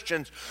rolling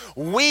Christians.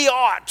 We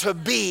ought to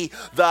be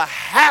the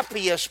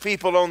happiest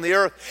people on the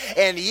earth.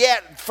 And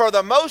yet, for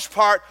the most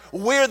part,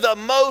 we're the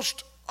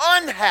most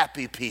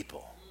unhappy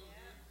people.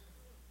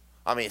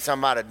 I mean,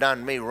 somebody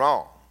done me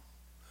wrong.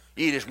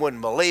 You just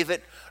wouldn't believe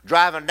it.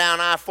 Driving down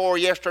I-4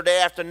 yesterday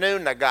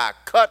afternoon, the guy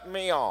cut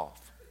me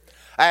off.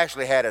 I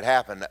actually had it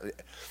happen.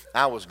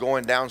 I was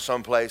going down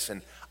someplace,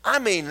 and I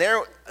mean,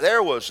 I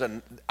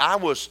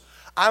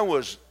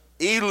was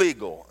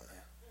illegal.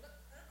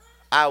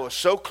 I was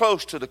so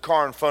close to the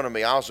car in front of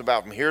me. I was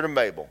about from here to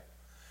Mabel,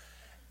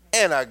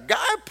 and a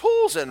guy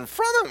pulls in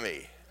front of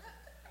me.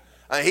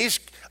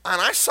 And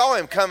I saw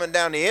him coming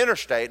down the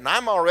interstate, and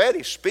I'm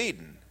already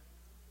speeding.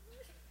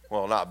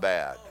 Well, not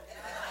bad.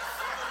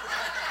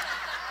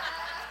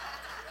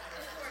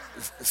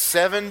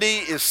 70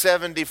 is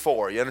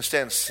 74. You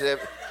understand?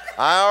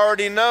 I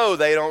already know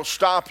they don't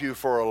stop you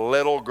for a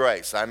little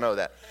grace. I know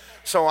that.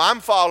 So I'm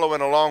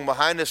following along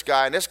behind this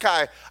guy, and this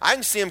guy, I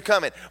can see him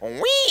coming.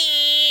 Right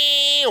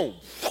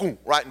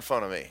in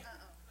front of me.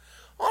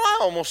 Well, I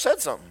almost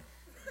said something.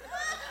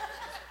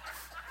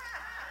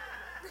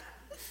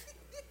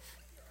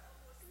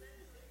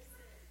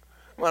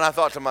 When I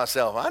thought to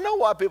myself, I know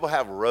why people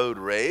have road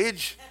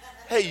rage.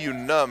 Hey, you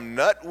numb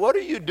nut, what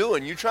are you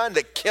doing? You trying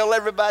to kill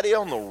everybody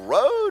on the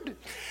road?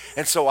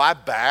 And so I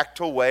backed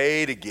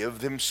away to give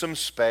them some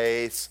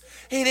space.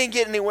 He didn't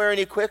get anywhere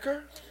any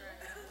quicker.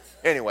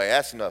 Anyway,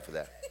 that's enough of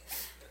that.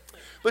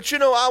 But you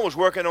know, I was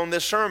working on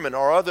this sermon,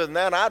 or other than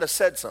that, I'd have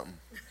said something.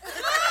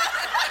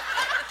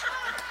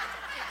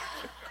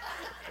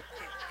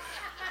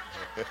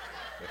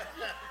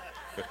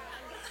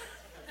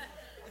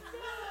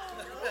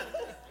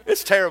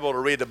 It's terrible to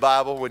read the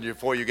Bible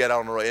before you get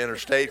on the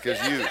interstate because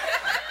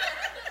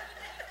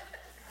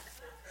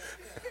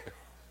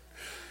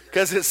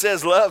it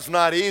says love's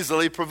not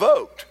easily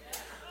provoked.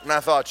 And I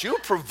thought, you're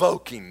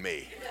provoking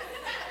me.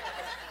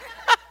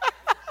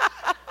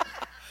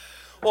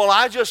 Well,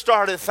 I just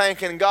started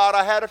thanking God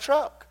I had a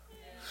truck.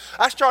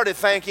 I started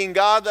thanking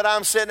God that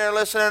I'm sitting there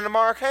listening to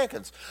Mark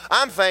Hankins.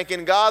 I'm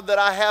thanking God that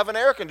I have an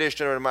air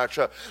conditioner in my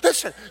truck.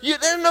 Listen,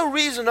 there's no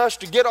reason us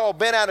to get all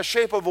bent out of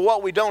shape over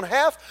what we don't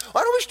have.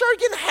 Why don't we start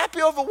getting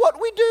happy over what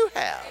we do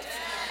have?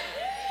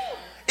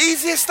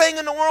 Easiest thing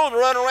in the world to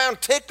run around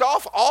ticked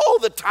off all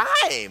the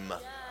time.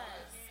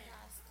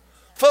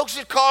 Folks,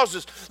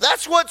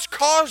 that's what's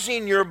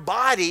causing your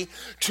body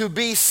to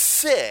be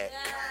sick.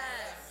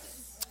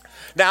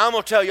 Now, I'm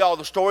going to tell you all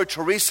the story.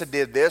 Teresa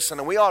did this,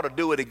 and we ought to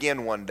do it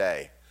again one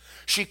day.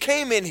 She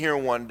came in here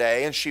one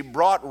day, and she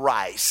brought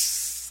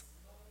rice.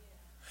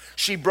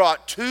 She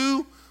brought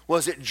 2,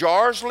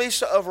 jars,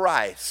 Lisa, of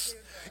rice.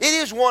 It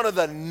is one of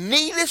the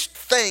neatest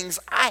things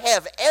I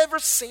have ever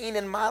seen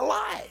in my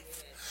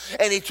life.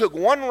 And he took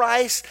 1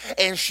 rice,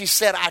 and she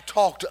said, I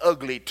talked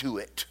ugly to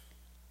it.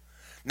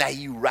 Now,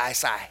 you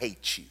rice, I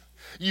hate you.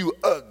 You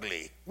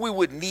ugly. We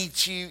wouldn't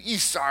eat you. You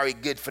sorry,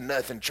 good for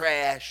nothing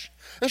trash.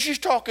 And she's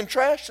talking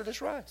trash to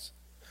this rice.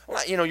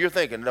 Well, you're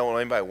thinking, don't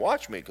let anybody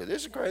watch me because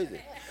this is crazy.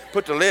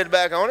 Put the lid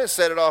back on it,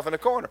 set it off in the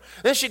corner.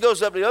 Then she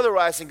goes up to the other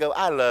rice and goes,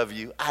 I love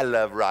you. I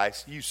love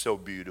rice. You so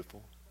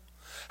beautiful.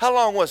 How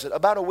long was it?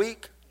 About a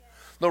week?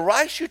 The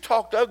rice you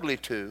talked ugly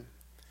to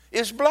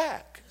is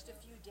black. Just a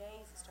few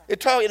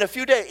days. In a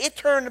few days, it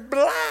turned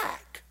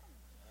black.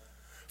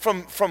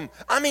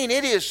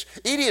 It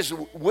is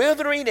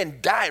withering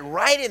and dying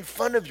right in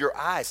front of your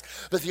eyes.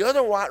 But the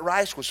other white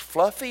rice was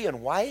fluffy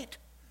and white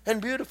and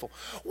beautiful.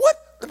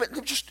 What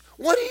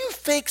do you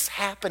think's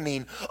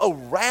happening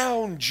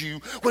around you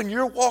when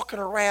you're walking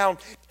around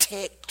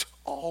ticked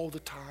all the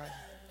time?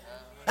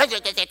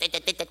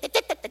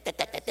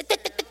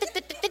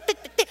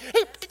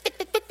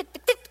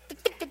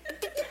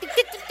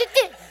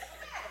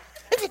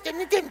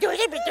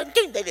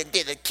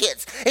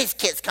 His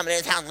kids coming in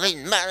his house,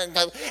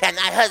 and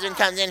my husband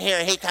comes in here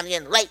and he comes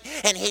in late,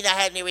 and he don't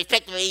have any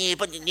respect for me. You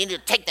need to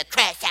take the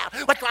trash out.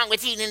 What's wrong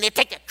with you? You need to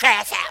take the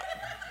trash out.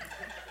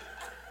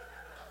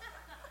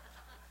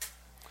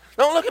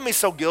 Don't look at me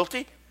so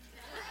guilty.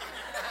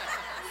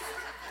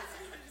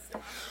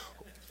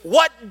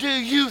 What do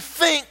you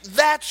think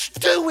that's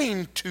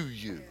doing to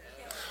you?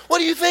 What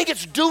do you think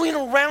it's doing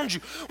around you?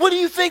 What do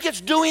you think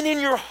it's doing in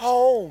your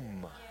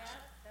home?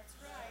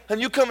 And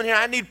you come in here,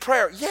 I need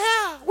prayer.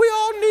 Yeah, we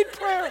all need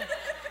prayer.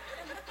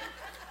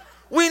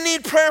 We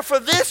need prayer for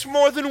this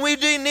more than we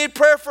do need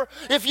prayer for.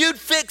 If you'd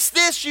fix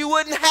this, you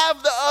wouldn't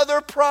have the other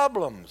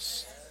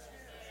problems.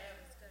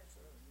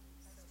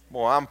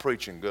 Boy, I'm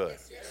preaching good.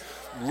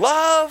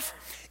 Love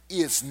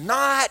is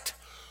not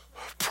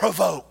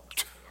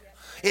provoked.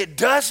 It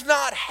does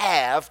not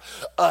have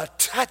a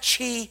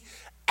touchy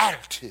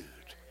attitude.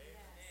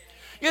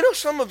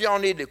 Some of y'all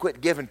need to quit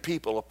giving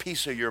people a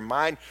piece of your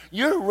mind.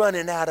 You're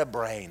running out of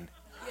brain.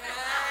 Yes.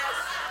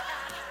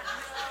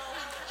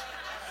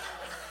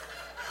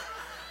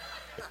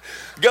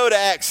 Go to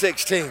Acts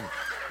 16.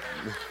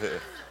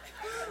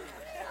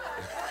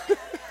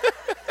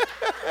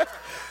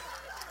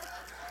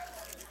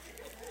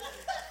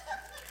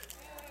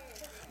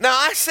 Now,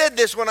 I said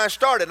this when I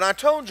started, and I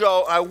told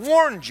y'all, I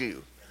warned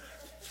you.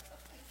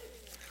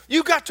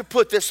 You got to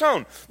put this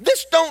on.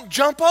 This don't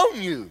jump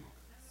on you.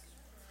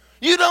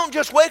 You don't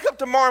just wake up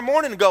tomorrow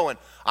morning going,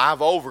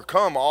 I've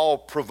overcome all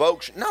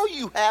provocation. No,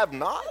 you have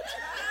not.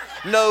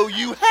 No,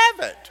 you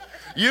haven't.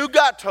 You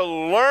got to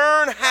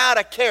learn how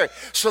to carry.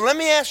 So let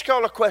me ask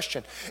y'all a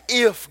question.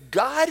 If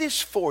God is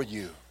for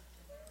you,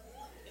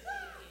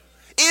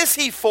 is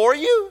he for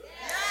you?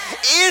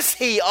 Is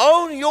he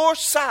on your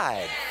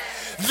side?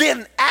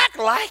 Then act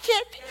like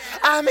it.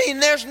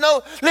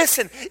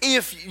 Listen,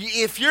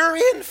 if you're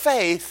in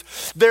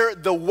faith,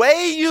 the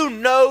way you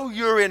know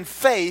you're in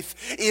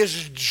faith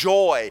is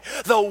joy.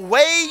 The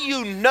way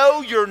you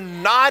know you're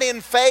not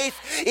in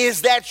faith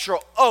is that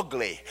you're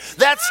ugly.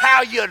 That's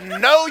how you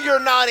know you're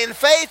not in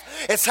faith.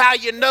 It's how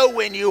you know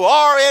when you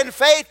are in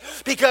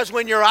faith, because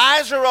when your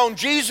eyes are on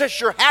Jesus,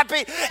 you're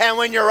happy, and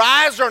when your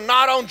eyes are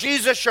not on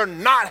Jesus, you're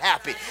not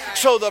happy.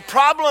 So the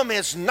problem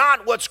is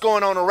not what's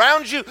going on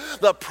around you.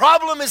 The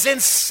problem is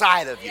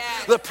inside of you.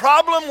 The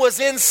problem was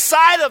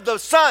inside of the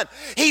son.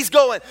 He's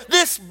going,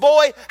 this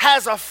boy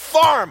has a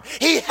farm.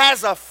 He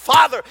has a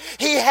father.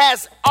 He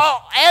has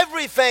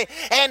everything,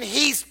 and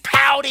he's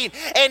pouting,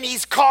 and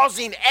he's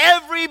causing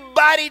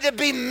everybody to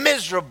be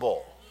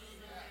miserable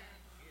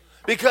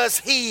because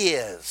he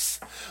is.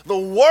 The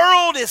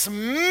world is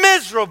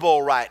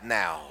miserable right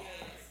now.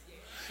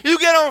 You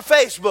get on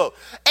Facebook,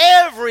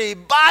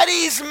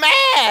 everybody's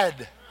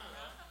mad.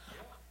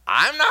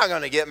 I'm not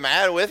going to get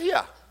mad with you.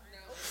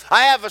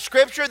 I have a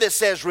scripture that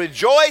says,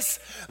 rejoice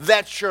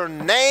that your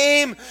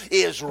name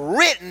is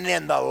written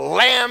in the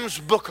Lamb's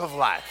book of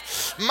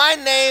life. My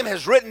name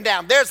is written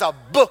down. There's a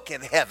book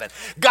in heaven.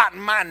 Got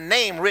my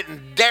name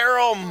written,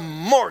 Darrell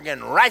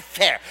Morgan, right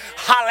there.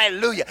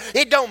 Hallelujah.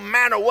 It don't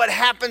matter what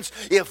happens.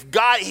 If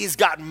God, he's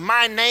got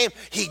my name.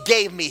 He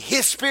gave me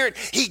his spirit.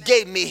 He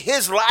gave me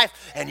his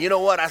life. And you know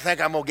what? I think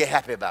I'm going to get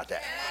happy about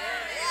that.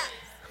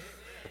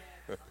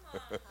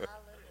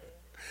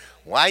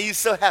 Why are you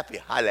so happy?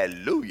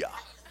 Hallelujah.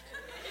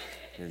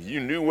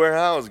 You knew where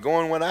I was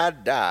going when I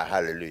die.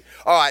 Hallelujah.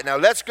 All right, now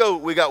let's go.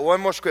 We got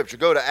one more scripture.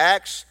 Go to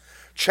Acts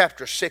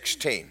chapter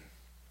 16.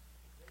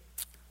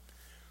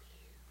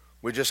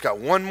 We just got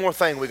one more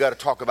thing we got to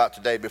talk about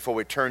today before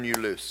we turn you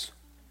loose.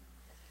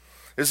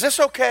 Is this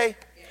okay?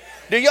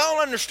 Do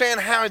y'all understand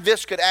how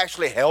this could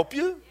actually help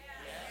you?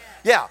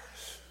 Yeah.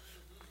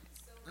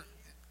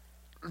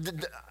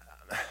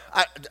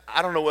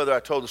 I don't know whether I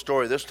told the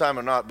story this time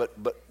or not,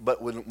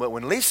 but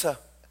when Lisa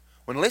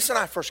and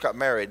I first got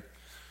married,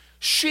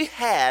 she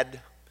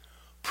had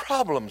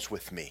problems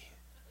with me.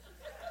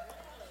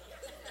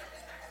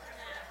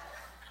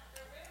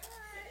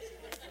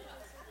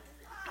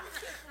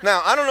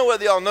 Now, I don't know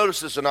whether y'all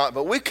noticed this or not,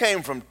 but we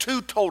came from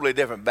two totally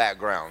different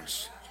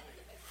backgrounds.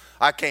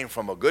 I came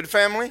from a good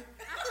family,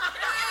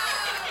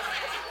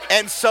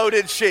 and so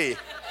did she.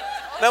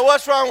 Now,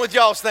 what's wrong with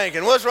y'all's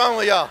thinking? What's wrong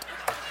with y'all?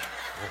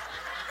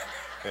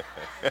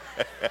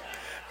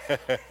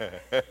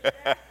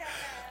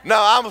 No,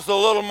 I was a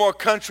little more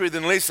country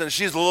than Lisa, and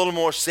she's a little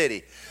more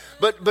city.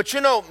 But you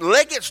know,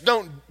 Leggett's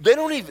don't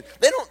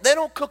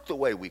cook the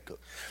way we cook.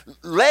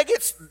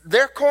 Leggett's,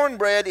 their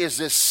cornbread is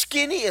as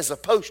skinny as a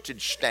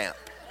postage stamp.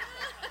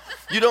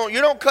 You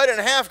don't cut it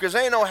in half because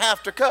there ain't no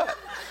half to cut.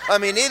 I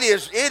mean, it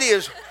is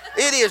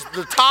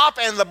the top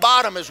and the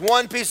bottom is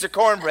one piece of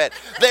cornbread.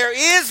 There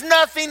is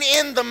nothing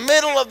in the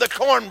middle of the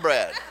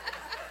cornbread.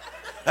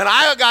 And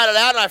I got it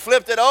out and I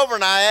flipped it over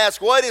and I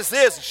asked, "What is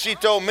this?" And she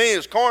told me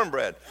it's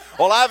cornbread.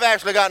 Well, I've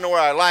actually gotten to where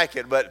I like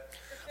it, but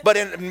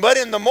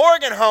in the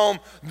Morgan home,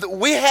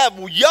 we have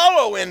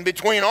yellow in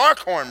between our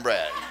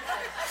cornbread.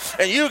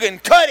 And you can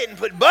cut it and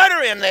put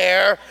butter in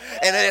there,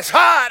 and it's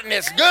hot and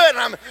it's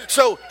good.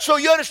 So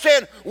you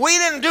understand, we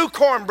didn't do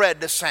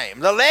cornbread the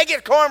same. The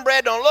Leggett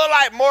cornbread don't look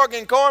like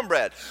Morgan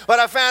cornbread. But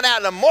I found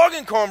out the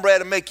Morgan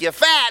cornbread will make you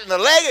fat, and the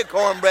Leggett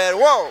cornbread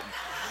won't.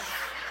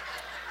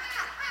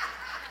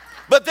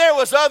 But there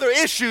was other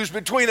issues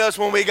between us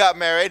when we got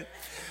married.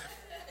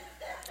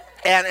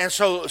 And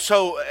so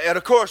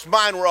of course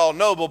mine were all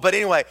noble, but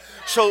anyway,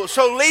 so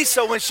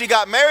Lisa, when she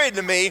got married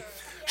to me,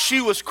 she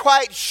was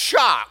quite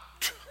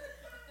shocked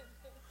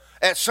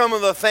at some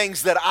of the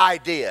things that I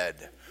did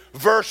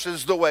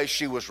versus the way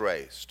she was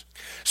raised.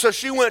 So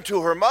she went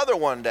to her mother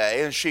one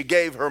day and she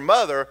gave her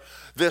mother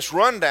this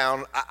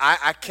rundown.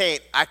 I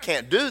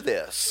can't do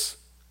this.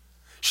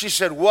 She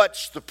said,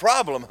 "What's the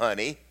problem,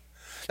 honey?"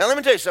 Now let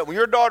me tell you something. When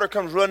your daughter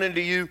comes running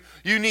to you,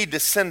 you need to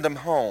send them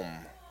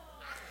home.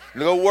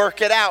 Go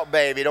work it out,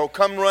 baby. Don't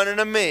come running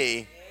to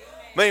me.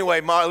 But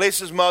anyway,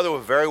 Lisa's mother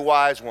was a very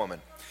wise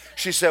woman.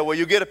 She said, "Well,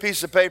 you get a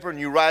piece of paper and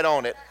you write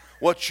on it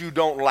what you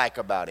don't like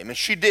about him." And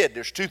she did.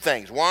 There's two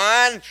things.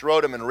 One, she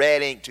wrote them in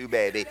red ink too,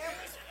 baby.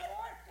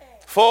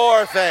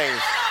 Four things.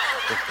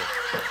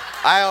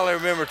 I only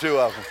remember two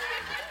of them.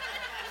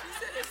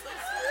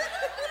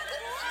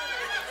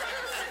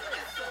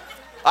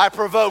 I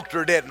provoked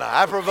her, didn't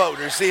I? I provoked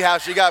her. See how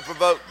she got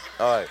provoked?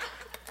 All right.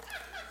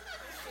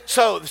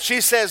 So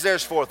she says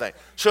there's four things.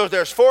 So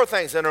there's four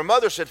things. And her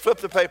mother said, "Flip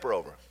the paper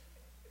over.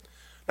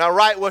 Now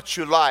write what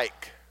you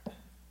like."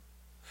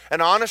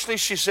 And honestly,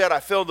 she said,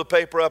 I filled the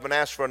paper up and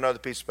asked for another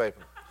piece of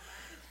paper.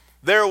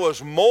 There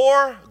was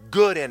more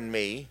good in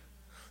me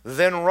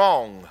than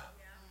wrong.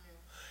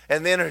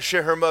 And then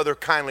her mother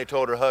kindly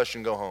told her, "Hush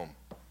and go home.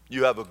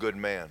 You have a good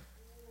man."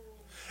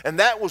 And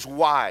that was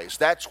wise.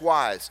 That's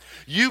wise.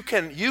 You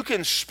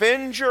can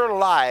spend your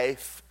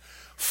life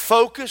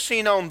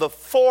focusing on the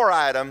 4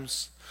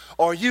 items,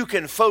 or you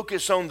can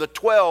focus on the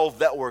 12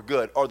 that were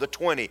good, or the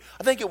 20.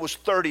 I think it was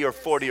 30 or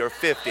 40 or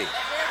 50. There was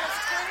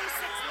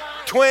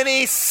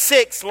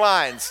 26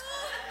 lines.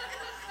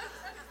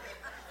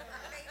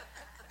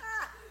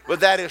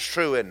 But that is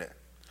true, isn't it?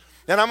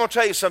 And I'm going to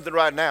tell you something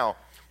right now.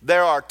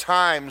 There are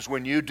times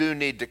when you do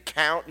need to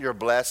count your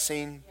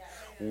blessing,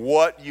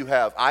 what you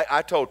have.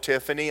 I told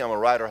Tiffany, I'm going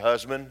to write her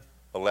husband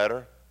a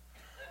letter.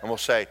 I'm going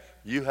to say,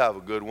 "You have a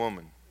good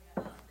woman.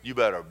 You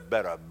better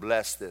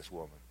bless this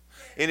woman."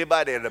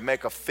 Anybody to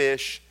make a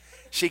fish,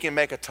 she can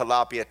make a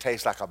tilapia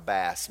taste like a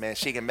bass, man.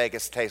 She can make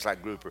it taste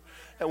like grouper.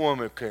 That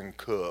woman can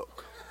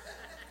cook.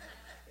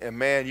 And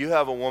man, you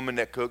have a woman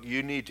that cooks,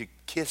 you need to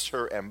kiss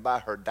her and buy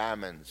her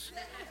diamonds.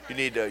 You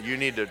need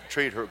to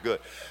treat her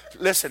good.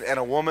 Listen, and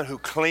a woman who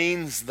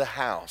cleans the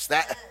house.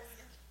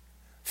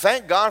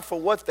 Thank God for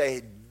what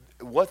they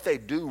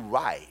do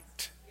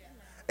right.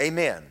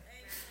 Amen.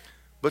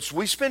 But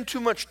we spend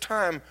too much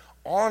time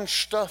on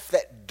stuff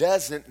that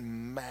doesn't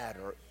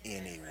matter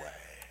anyway.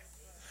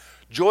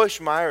 Joyce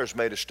Myers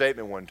made a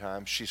statement one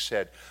time. She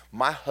said,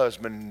 "My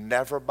husband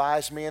never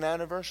buys me an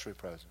anniversary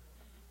present."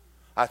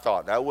 I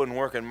thought, that wouldn't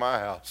work in my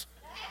house.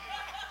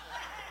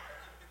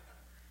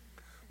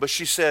 But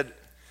she said,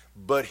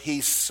 "But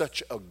he's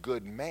such a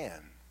good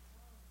man."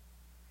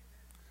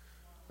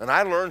 And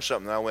I learned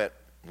something. I went,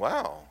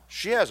 wow,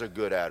 she has a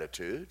good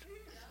attitude.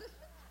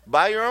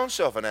 Buy your own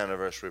self an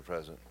anniversary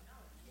present.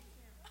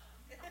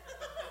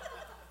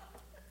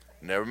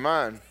 Never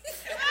mind.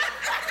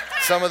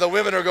 Some of the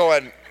women are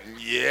going,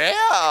 yeah.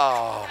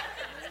 All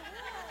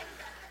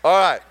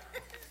right.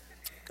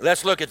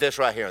 Let's look at this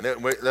right here.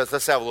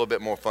 Let's have a little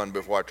bit more fun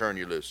before I turn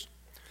you loose.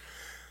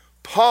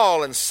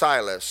 Paul and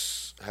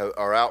Silas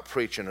are out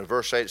preaching. In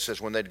verse 8 it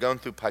says, when they'd gone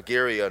through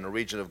Pygyria in the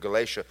region of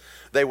Galatia,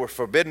 they were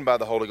forbidden by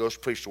the Holy Ghost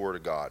to preach the word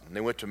of God. And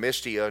they went to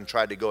Mysia and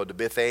tried to go to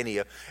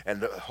Bithynia,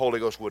 and the Holy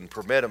Ghost wouldn't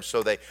permit them.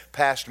 So they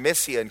passed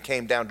Mysia and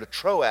came down to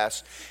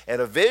Troas,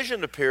 and a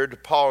vision appeared to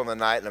Paul in the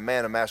night, and a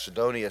man of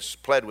Macedonia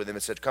pled with him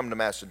and said, come to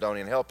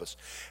Macedonia and help us.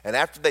 And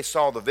after they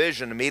saw the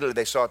vision, immediately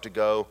they sought to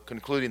go,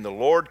 concluding the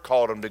Lord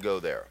called them to go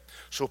there.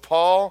 So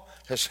Paul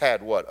has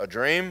had what? A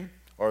dream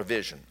or a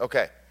vision?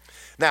 Okay.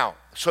 Now,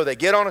 so they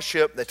get on a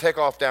ship, they take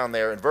off down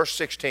there. In verse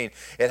 16,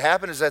 it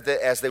happened that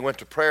as they went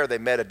to prayer, they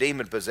met a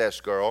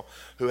demon-possessed girl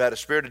who had a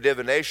spirit of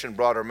divination,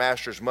 brought her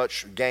masters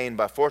much gain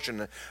by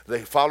fortune.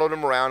 They followed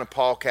him around, and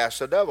Paul cast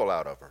the devil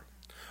out of her.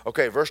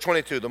 Okay, verse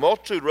 22, the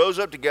multitude rose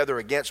up together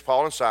against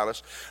Paul and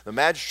Silas. The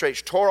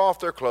magistrates tore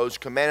off their clothes,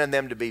 commanding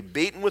them to be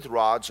beaten with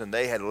rods, and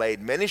they had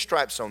laid many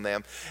stripes on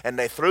them. And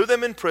they threw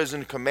them in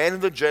prison,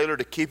 commanding the jailer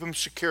to keep them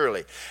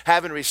securely.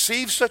 Having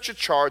received such a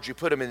charge, he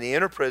put them in the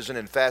inner prison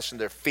and fastened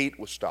their feet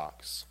with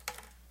stocks.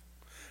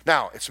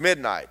 Now, it's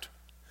midnight.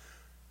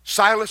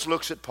 Silas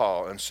looks at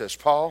Paul and says,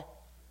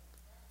 Paul,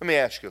 let me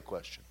ask you a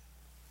question.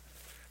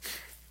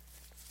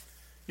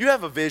 You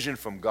have a vision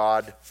from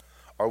God,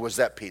 or was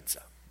that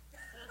pizza?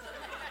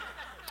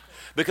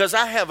 Because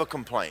I have a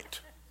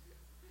complaint.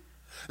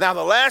 Now,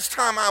 the last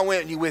time I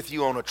went with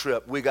you on a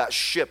trip, we got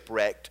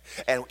shipwrecked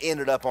and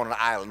ended up on an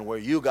island where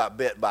you got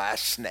bit by a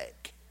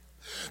snake.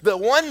 The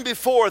one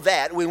before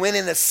that, we went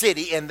in a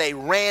city and they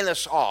ran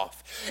us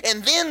off.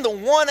 And then the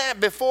one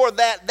before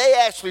that, they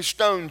actually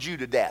stoned you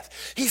to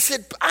death. He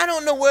said, I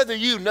don't know whether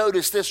you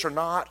noticed this or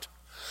not,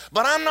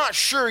 but I'm not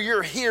sure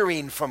you're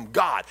hearing from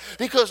God,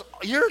 because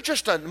you're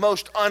just the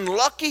most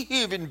unlucky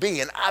human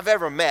being I've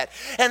ever met.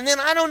 And then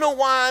I don't know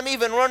why I'm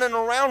even running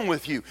around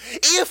with you.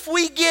 If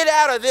we get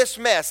out of this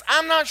mess,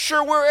 I'm not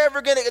sure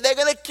they're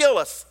going to kill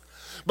us.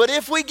 But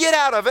if we get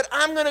out of it,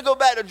 I'm going to go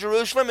back to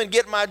Jerusalem and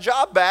get my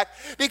job back,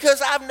 because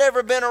I've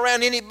never been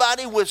around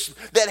anybody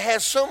that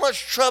has so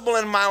much trouble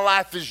in my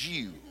life as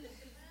you.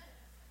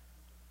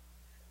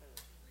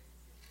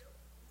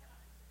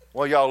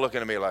 Well, y'all looking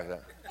at me like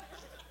that.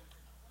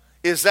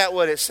 Is that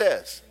what it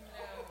says?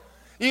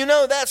 No. You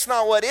know, that's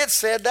not what it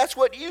said. That's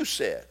what you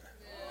said.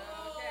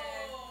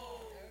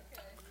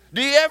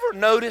 Do you ever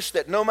notice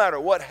that no matter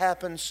what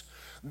happens,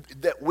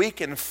 that we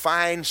can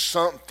find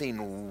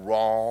something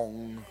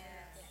wrong?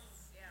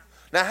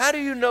 Now, how do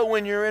you know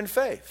when you're in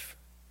faith?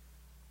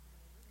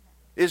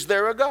 Is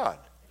there a God?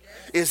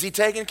 Is he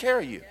taking care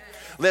of you?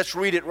 Let's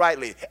read it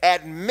rightly.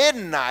 At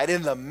midnight,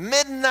 in the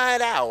midnight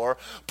hour,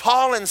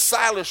 Paul and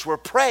Silas were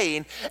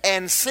praying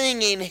and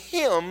singing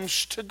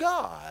hymns to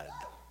God.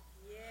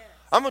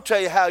 I'm going to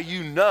tell you how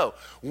you know.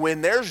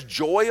 When there's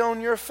joy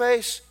on your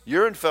face,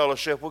 you're in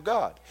fellowship with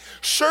God.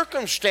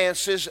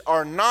 Circumstances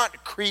are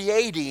not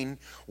creating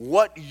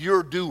what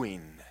you're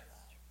doing.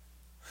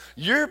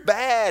 Your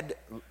bad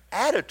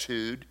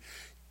attitude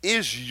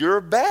is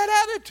your bad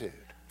attitude.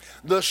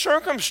 The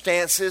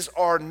circumstances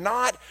are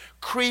not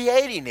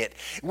creating it.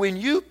 When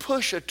you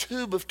push a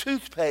tube of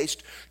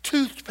toothpaste,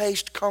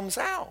 toothpaste comes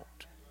out.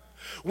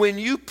 When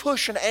you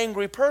push an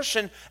angry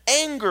person,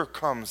 anger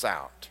comes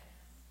out.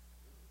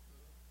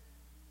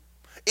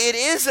 It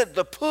isn't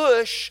the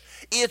push,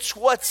 it's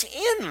what's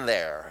in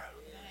there.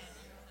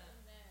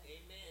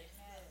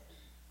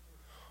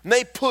 And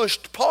they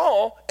pushed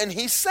Paul and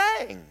he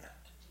sang.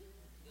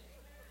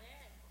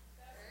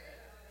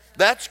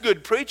 That's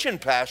good preaching,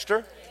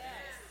 Pastor.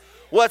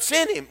 What's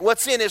in him?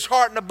 What's in his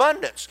heart in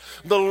abundance?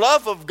 The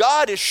love of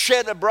God is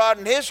shed abroad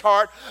in his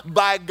heart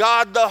by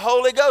God the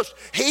Holy Ghost.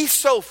 He's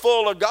so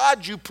full of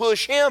God, you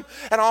push him,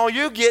 and all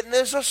you're getting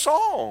is a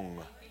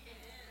song.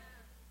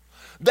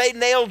 They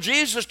nailed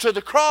Jesus to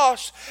the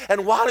cross,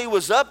 and while he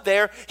was up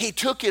there, he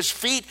took his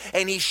feet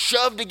and he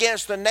shoved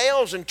against the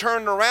nails and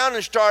turned around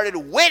and started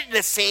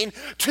witnessing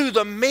to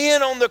the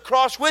men on the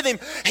cross with him.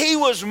 He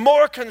was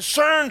more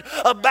concerned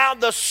about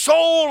the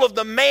soul of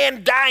the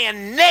man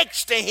dying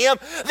next to him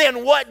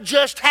than what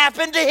just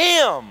happened to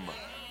him.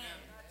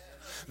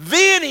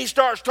 Then he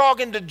starts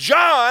talking to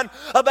John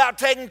about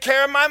taking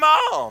care of my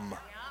mom.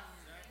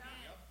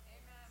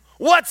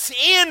 What's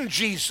in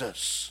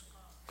Jesus?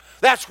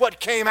 That's what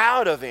came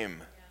out of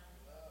him.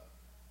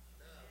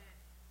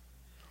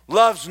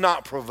 Love's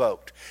not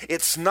provoked.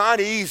 It's not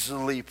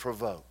easily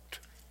provoked.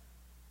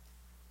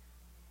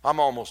 I'm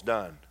almost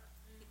done.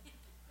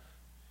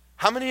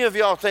 How many of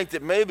y'all think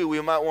that maybe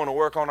we might want to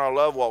work on our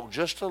love walk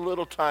just a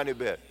little tiny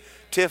bit?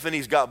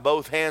 Tiffany's got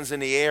both hands in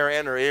the air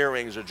and her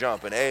earrings are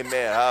jumping.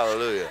 Amen.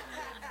 Hallelujah.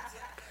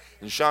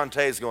 And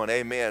Shantae's going,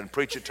 amen.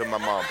 Preach it to my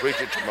mom. Preach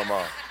it to my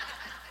mom.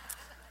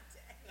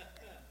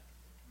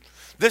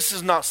 This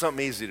is not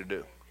something easy to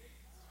do.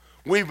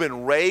 We've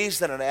been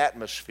raised in an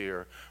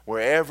atmosphere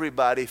where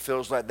everybody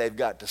feels like they've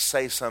got to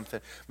say something.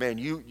 Man,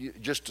 you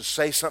just to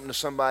say something to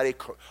somebody,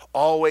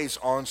 always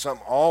on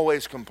something,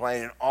 always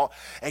complaining.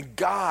 And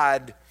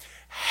God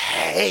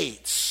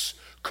hates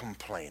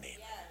complaining.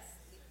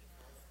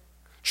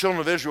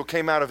 Children of Israel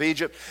came out of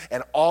Egypt,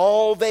 and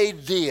all they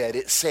did,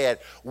 it said,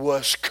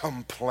 was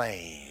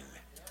complain.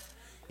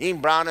 You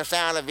brought us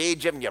out of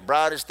Egypt, and you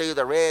brought us through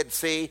the Red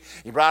Sea.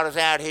 You brought us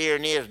out here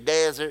in this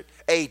desert,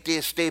 ate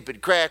these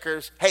stupid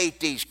crackers, hate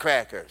these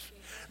crackers.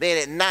 Then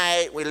at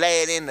night, we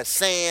lay it in the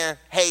sand,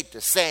 hate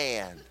the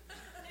sand.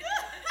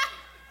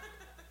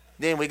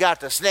 Then we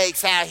got the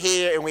snakes out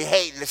here, and we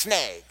hate the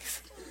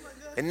snakes.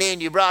 And then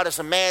you brought us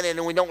a manna,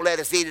 and we don't let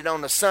us eat it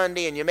on the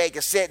Sunday, and you make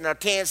us sit in our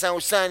tents on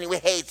Sunday. We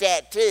hate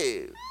that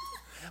too.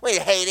 We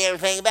hate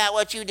everything about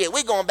what you did.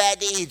 We're going back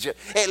to Egypt.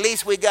 At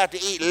least we got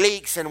to eat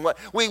leeks, and what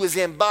we was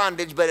in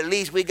bondage, but at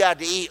least we got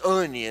to eat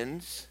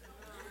onions.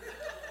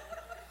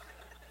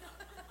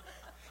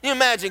 You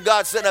imagine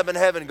God sitting up in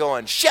heaven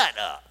going, shut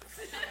up.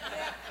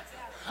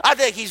 I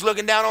think he's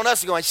looking down on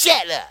us and going,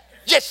 shut up.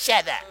 Just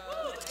shut up.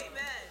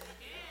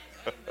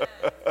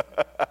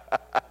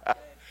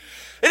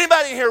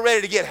 Anybody here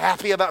ready to get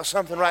happy about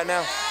something right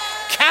now?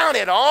 Count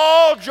it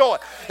all joy.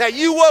 Now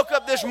you woke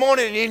up this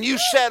morning and you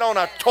sat on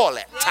a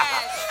toilet.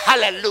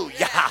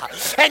 Hallelujah.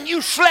 And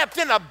you slept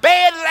in a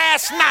bed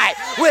last night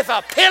with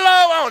a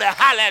pillow on it.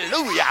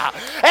 Hallelujah.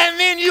 And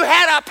then you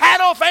had a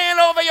paddle fan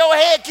over your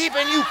head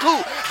keeping you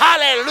cool.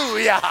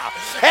 Hallelujah.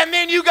 And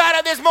then you got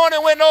up this morning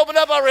and went and opened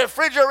up a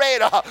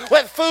refrigerator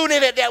with food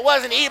in it that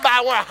wasn't eaten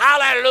by one.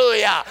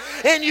 Hallelujah.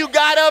 And you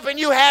got up and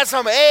you had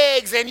some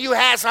eggs and you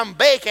had some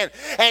bacon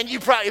and you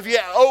probably, if you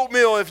had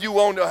oatmeal, if you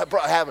want to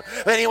have it.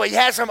 But anyway, you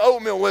had some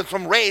oatmeal with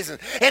some raisins.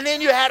 And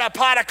then you had a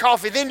pot of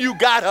coffee. Then you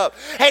got up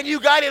and you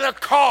got in a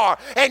car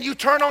and you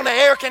turned on the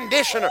air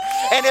conditioner.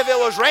 And if it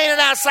was raining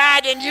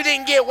outside and you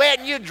didn't get wet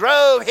and you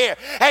drove here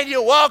and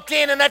you walked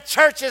in and the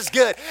church is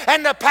good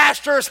and the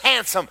pastor is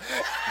handsome.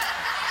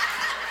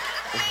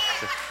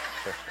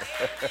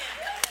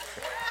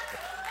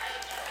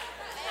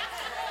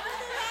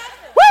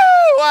 Woo!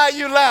 Why are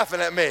you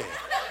laughing at me?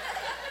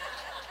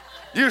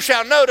 You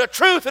shall know the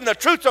truth and the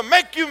truth will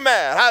make you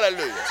mad.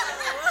 Hallelujah.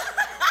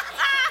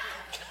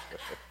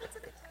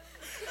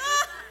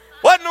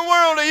 What in the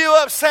world are you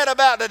upset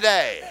about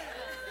today?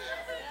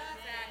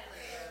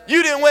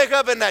 You didn't wake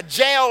up in the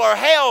jail or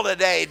hell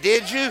today,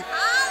 did you?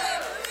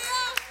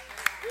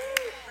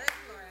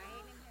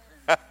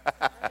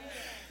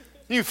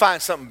 You can find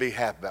something to be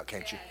happy about,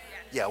 can't you?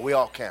 Yeah, we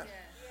all can.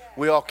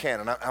 We all can.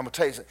 And I'm going to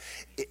tell you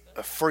something.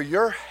 For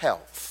your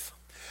health,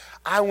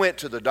 I went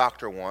to the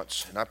doctor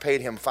once, and I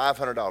paid him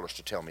 $500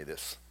 to tell me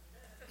this.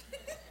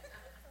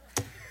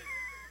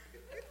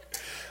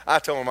 I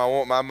told him I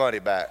want my money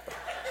back.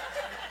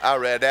 I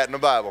read that in the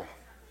Bible.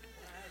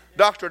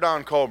 Dr.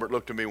 Don Colbert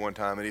looked at me one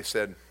time and he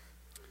said,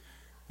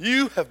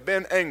 "You have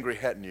been angry,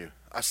 hadn't you?"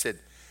 I said,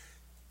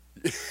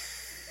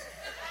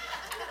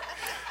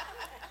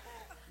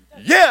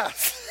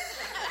 "Yes."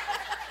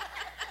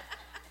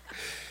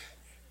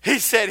 He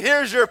said,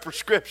 "Here's your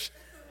prescription.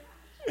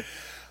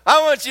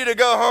 I want you to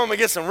go home and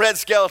get some Red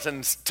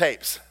Skelton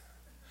tapes."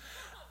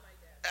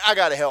 I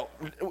got to help.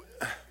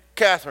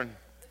 Catherine,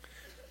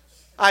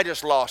 I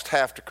just lost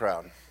half the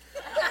crowd.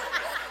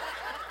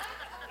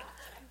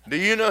 Do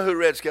you know who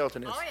Red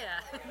Skelton is? Oh,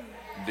 yeah.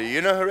 Do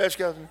you know who Red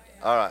Skelton is?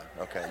 All right,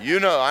 okay.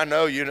 I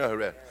know you know who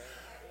Red.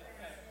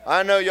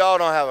 I know y'all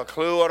don't have a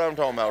clue what I'm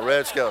talking about,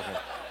 Red Skelton.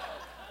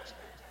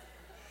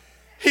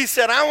 He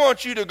said, "I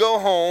want you to go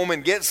home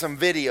and get some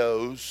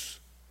videos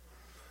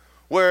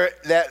where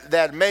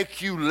that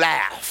make you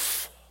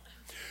laugh.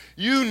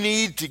 You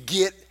need to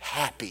get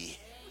happy."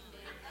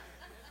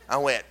 I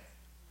went.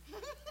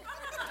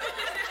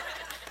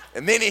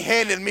 And then he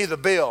handed me the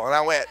bill, and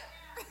I went,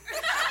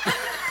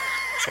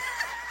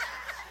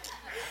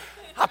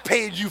 "I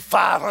paid you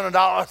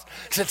 $500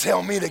 to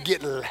tell me to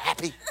get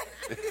happy.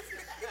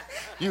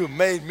 You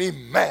made me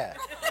mad."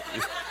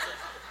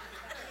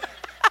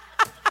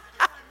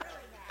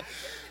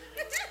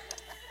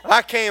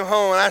 I came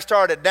home and I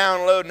started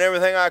downloading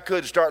everything I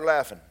could to start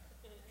laughing.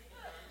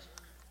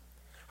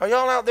 Are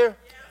y'all out there?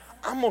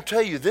 I'm going to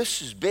tell you,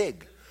 this is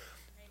big.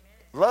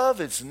 Love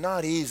is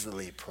not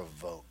easily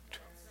provoked.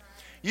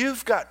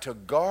 You've got to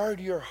guard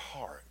your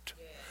heart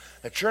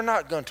that you're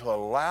not going to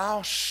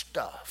allow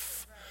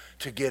stuff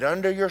to get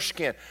under your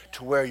skin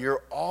to where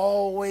you're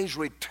always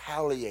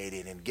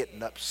retaliating and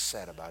getting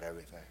upset about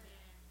everything.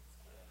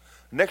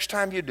 Next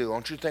time you do, I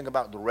want you to think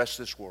about the rest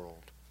of this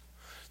world.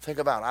 Think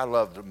about, I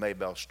love the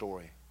Maybelle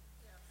story.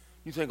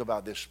 You think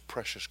about this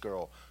precious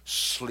girl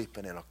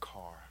sleeping in a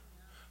car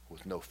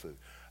with no food.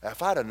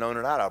 If I'd have known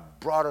it, I'd have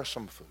brought her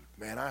some food.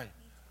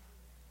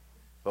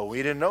 But we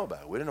didn't know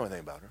about it. We didn't know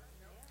anything about her.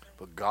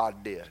 But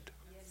God did.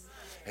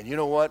 And you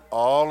know what?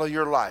 All of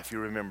your life, you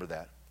remember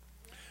that.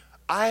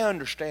 I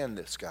understand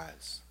this,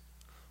 guys.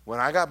 When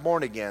I got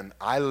born again,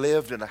 I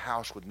lived in a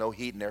house with no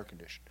heat and air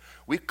conditioning.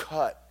 We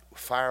cut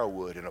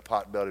firewood in a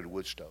pot-bellied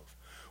wood stove.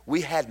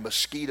 We had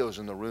mosquitoes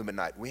in the room at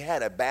night. We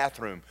had a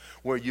bathroom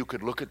where you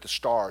could look at the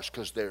stars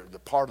because the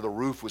part of the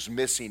roof was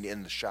missing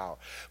in the shower.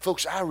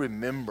 Folks, I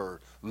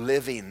remember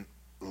living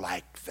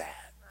like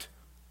that.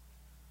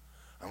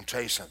 I'm going to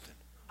tell you something.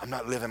 I'm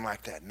not living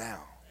like that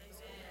now.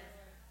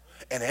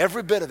 And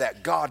every bit of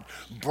that, God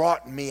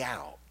brought me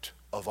out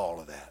of all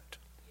of that.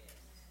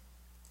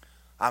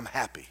 I'm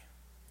happy.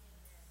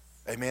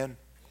 Amen?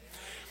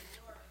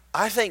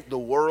 I think the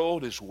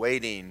world is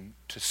waiting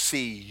to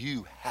see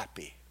you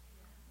happy,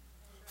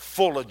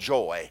 full of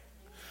joy,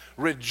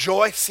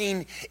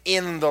 rejoicing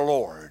in the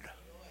Lord.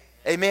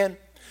 Amen?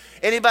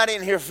 Anybody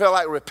in here feel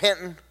like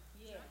repenting?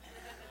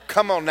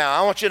 Come on now.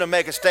 I want you to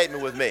make a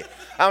statement with me.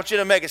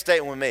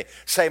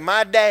 Say,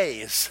 my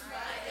days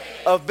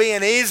of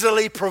being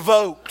easily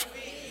provoked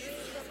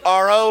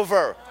are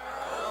over.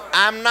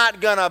 I'm not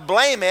going to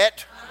blame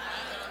it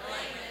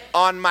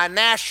on my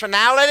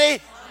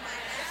nationality,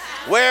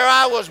 where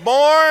I was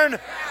born,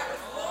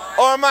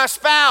 or my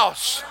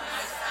spouse.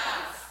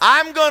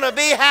 I'm going to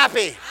be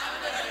happy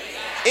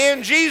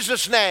in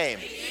Jesus' name.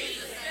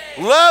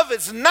 Love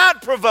is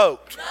not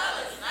provoked,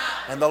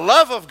 and the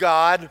love of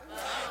God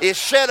is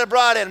shed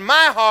abroad in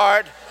my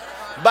heart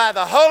by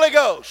the Holy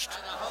Ghost.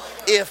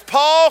 If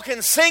Paul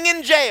can sing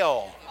in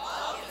jail,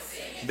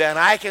 then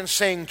I can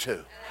sing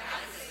too.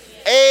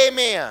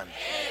 Amen.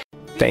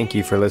 Thank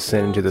you for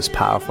listening to this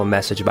powerful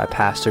message by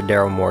Pastor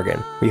Daryl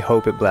Morgan. We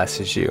hope it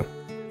blesses you.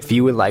 If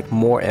you would like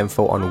more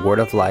info on Word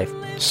of Life,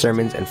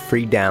 sermons, and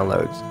free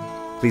downloads,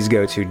 please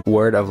go to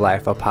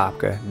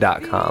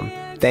wordoflifeapopka.com.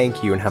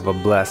 Thank you and have a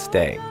blessed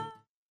day.